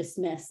easy to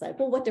dismiss, like,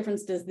 well, what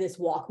difference does this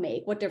walk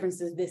make? What difference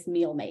does this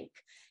meal make?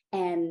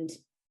 And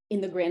in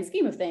the grand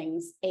scheme of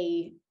things,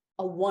 a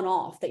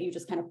one-off that you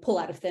just kind of pull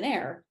out of thin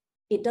air,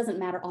 it doesn't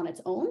matter on its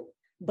own,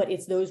 but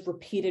it's those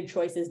repeated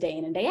choices day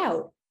in and day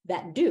out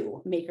that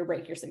do make or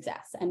break your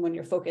success. And when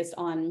you're focused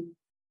on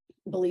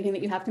believing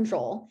that you have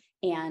control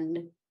and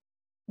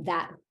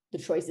that the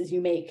choices you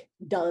make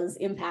does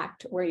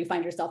impact where you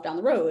find yourself down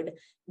the road,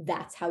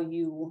 that's how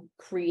you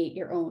create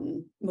your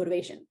own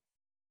motivation.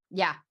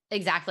 Yeah,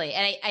 exactly.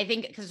 And I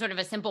think, because sort of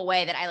a simple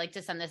way that I like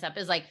to sum this up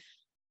is, like,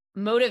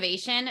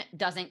 motivation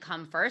doesn't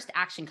come first,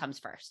 action comes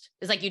first.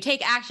 It's like you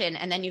take action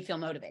and then you feel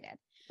motivated.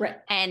 Right.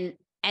 And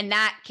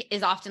that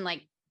is often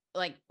like,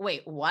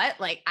 wait, what?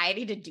 Like, I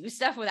need to do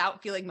stuff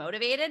without feeling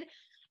motivated.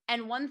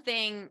 And one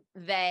thing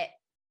that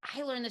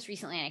I learned this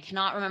recently, and I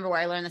cannot remember where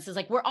I learned this, is,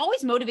 like, we're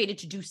always motivated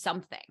to do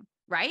something,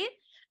 right?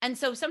 And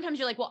so sometimes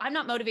you're like, well, I'm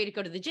not motivated to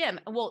go to the gym.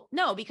 Well,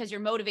 no, because you're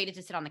motivated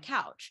to sit on the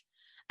couch.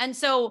 And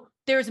so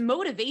there's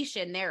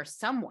motivation there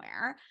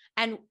somewhere.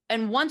 And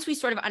once we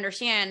sort of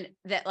understand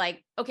that,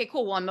 like, okay,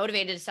 cool, well, I'm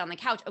motivated to sit on the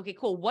couch. Okay,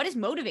 cool. What is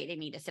motivating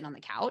me to sit on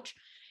the couch?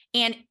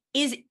 And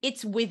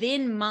it's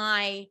within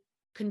my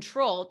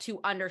control to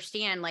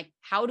understand, like,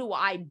 how do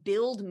I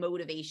build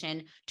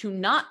motivation to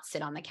not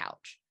sit on the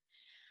couch?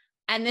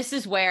 And this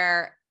is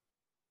where,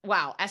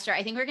 wow, Esther,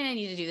 I think we're going to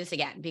need to do this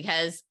again,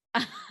 because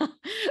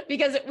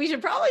we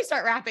should probably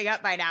start wrapping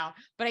up by now.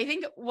 But I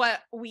think what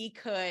we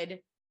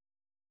could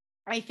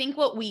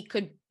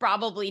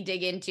probably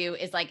dig into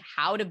is, like,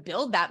 how to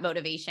build that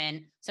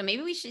motivation. So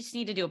maybe we just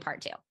need to do a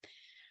part 2.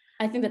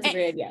 I think that's a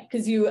great idea,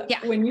 because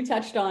when you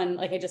touched on,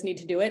 like, I just need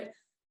to do it,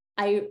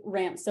 I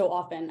rant so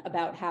often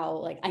about how,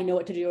 like, I know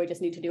what to do, I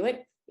just need to do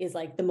it, is,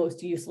 like, the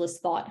most useless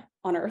thought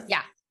on earth.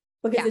 Yeah.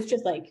 Because it's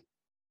just like,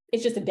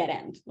 it's just a dead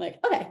end. Like,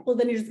 okay, well,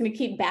 then you're just going to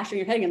keep bashing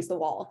your head against the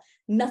wall.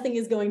 Nothing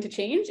is going to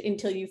change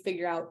until you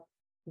figure out,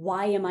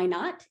 why am I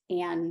not?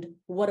 And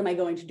what am I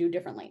going to do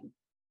differently?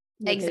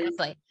 Because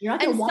exactly. You're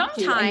not going to want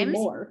to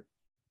anymore.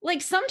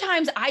 Like,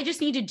 sometimes I just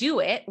need to do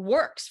it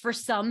works for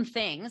some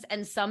things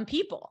and some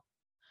people.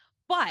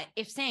 But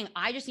if saying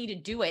I just need to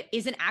do it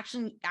isn't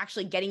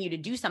actually getting you to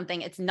do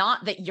something, it's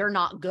not that you're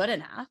not good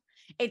enough.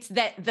 It's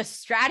that the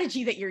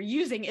strategy that you're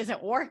using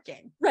isn't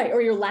working. Right. Or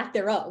your lack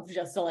thereof,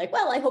 just to, like,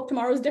 well, I hope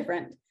tomorrow's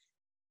different.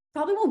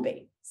 Probably won't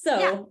be.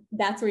 So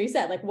That's where you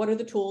said, like, what are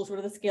the tools? What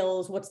are the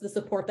skills? What's the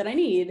support that I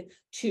need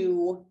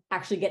to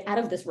actually get out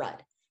of this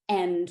rut?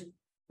 And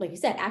like you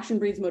said, action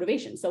breeds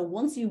motivation. So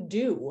once you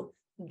do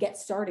get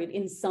started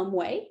in some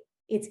way,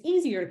 it's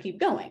easier to keep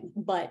going,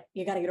 but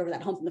you got to get over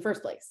that hump in the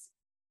first place.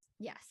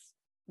 Yes.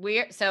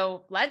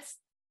 So let's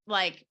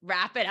like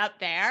wrap it up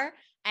there,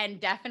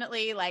 and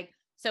definitely like,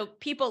 so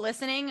people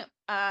listening,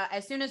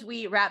 as soon as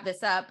we wrap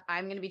this up,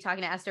 I'm going to be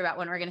talking to Esther about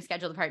when we're going to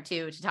schedule the part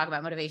 2 to talk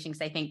about motivation.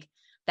 Cause I think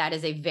that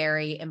is a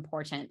very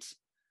important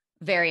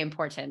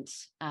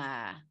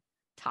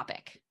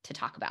topic to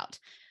talk about.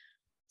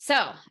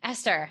 So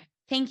Esther,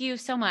 thank you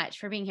so much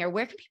for being here.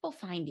 Where can people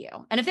find you?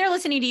 And if they're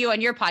listening to you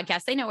on your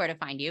podcast, they know where to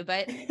find you,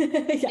 but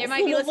yes, they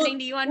might be listening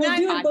to you on my podcast.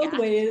 We'll do it both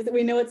ways.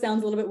 We know it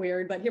sounds a little bit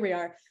weird, but here we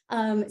are.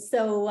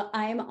 So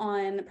I'm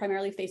on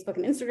primarily Facebook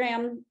and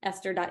Instagram,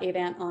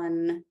 Esther.Avant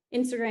on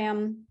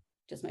Instagram,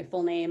 just my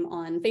full name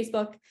on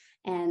Facebook.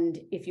 And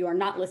if you are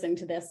not listening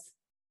to this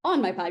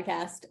on my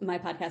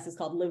podcast is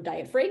called Live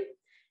Diet Free.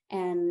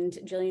 And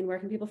Jillian, where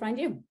can people find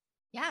you?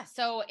 Yeah.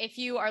 So if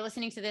you are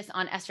listening to this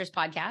on Esther's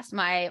podcast,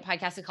 my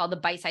podcast is called the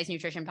Bite Size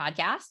Nutrition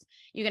Podcast.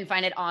 You can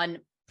find it on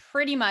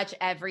pretty much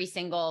every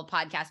single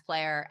podcast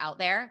player out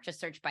there. Just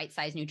search Bite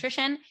Size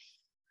Nutrition.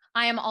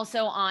 I am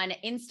also on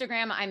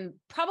Instagram. I'm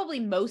probably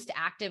most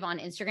active on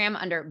Instagram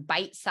under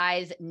Bite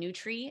Size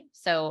Nutri.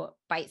 So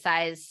Bite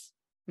Size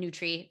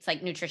Nutri, it's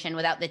like nutrition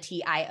without the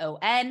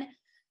TION.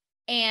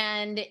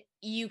 And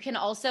you can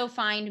also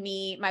find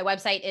me, my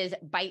website is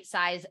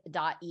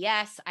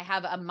bitesize.es. I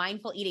have a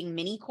mindful eating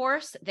mini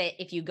course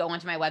that if you go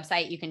onto my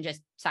website, you can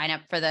just sign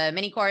up for the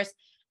mini course.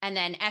 And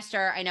then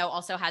Esther, I know,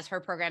 also has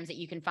her programs that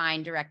you can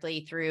find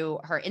directly through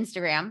her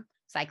Instagram.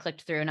 So I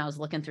clicked through and I was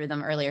looking through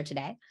them earlier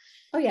today.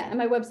 Oh yeah. And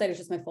my website is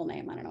just my full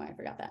name. I don't know why I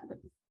forgot that. But...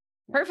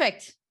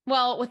 Perfect.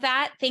 Well, with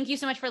that, thank you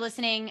so much for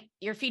listening.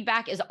 Your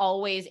feedback is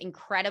always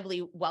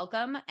incredibly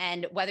welcome.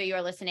 And whether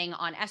you're listening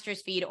on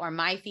Esther's feed or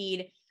my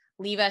feed,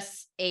 leave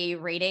us a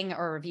rating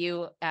or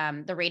review.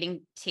 The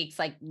rating takes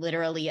like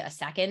literally a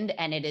second,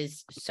 and it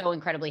is so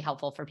incredibly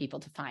helpful for people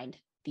to find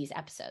these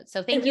episodes.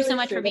 So thank you so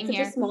much for being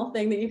here. It's a small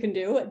thing that you can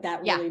do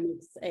that really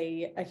makes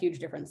a huge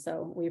difference.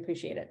 So we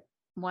appreciate it.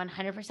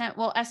 100%.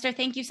 Well, Esther,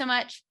 thank you so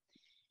much.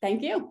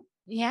 Thank you.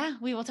 Yeah,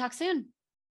 we will talk soon.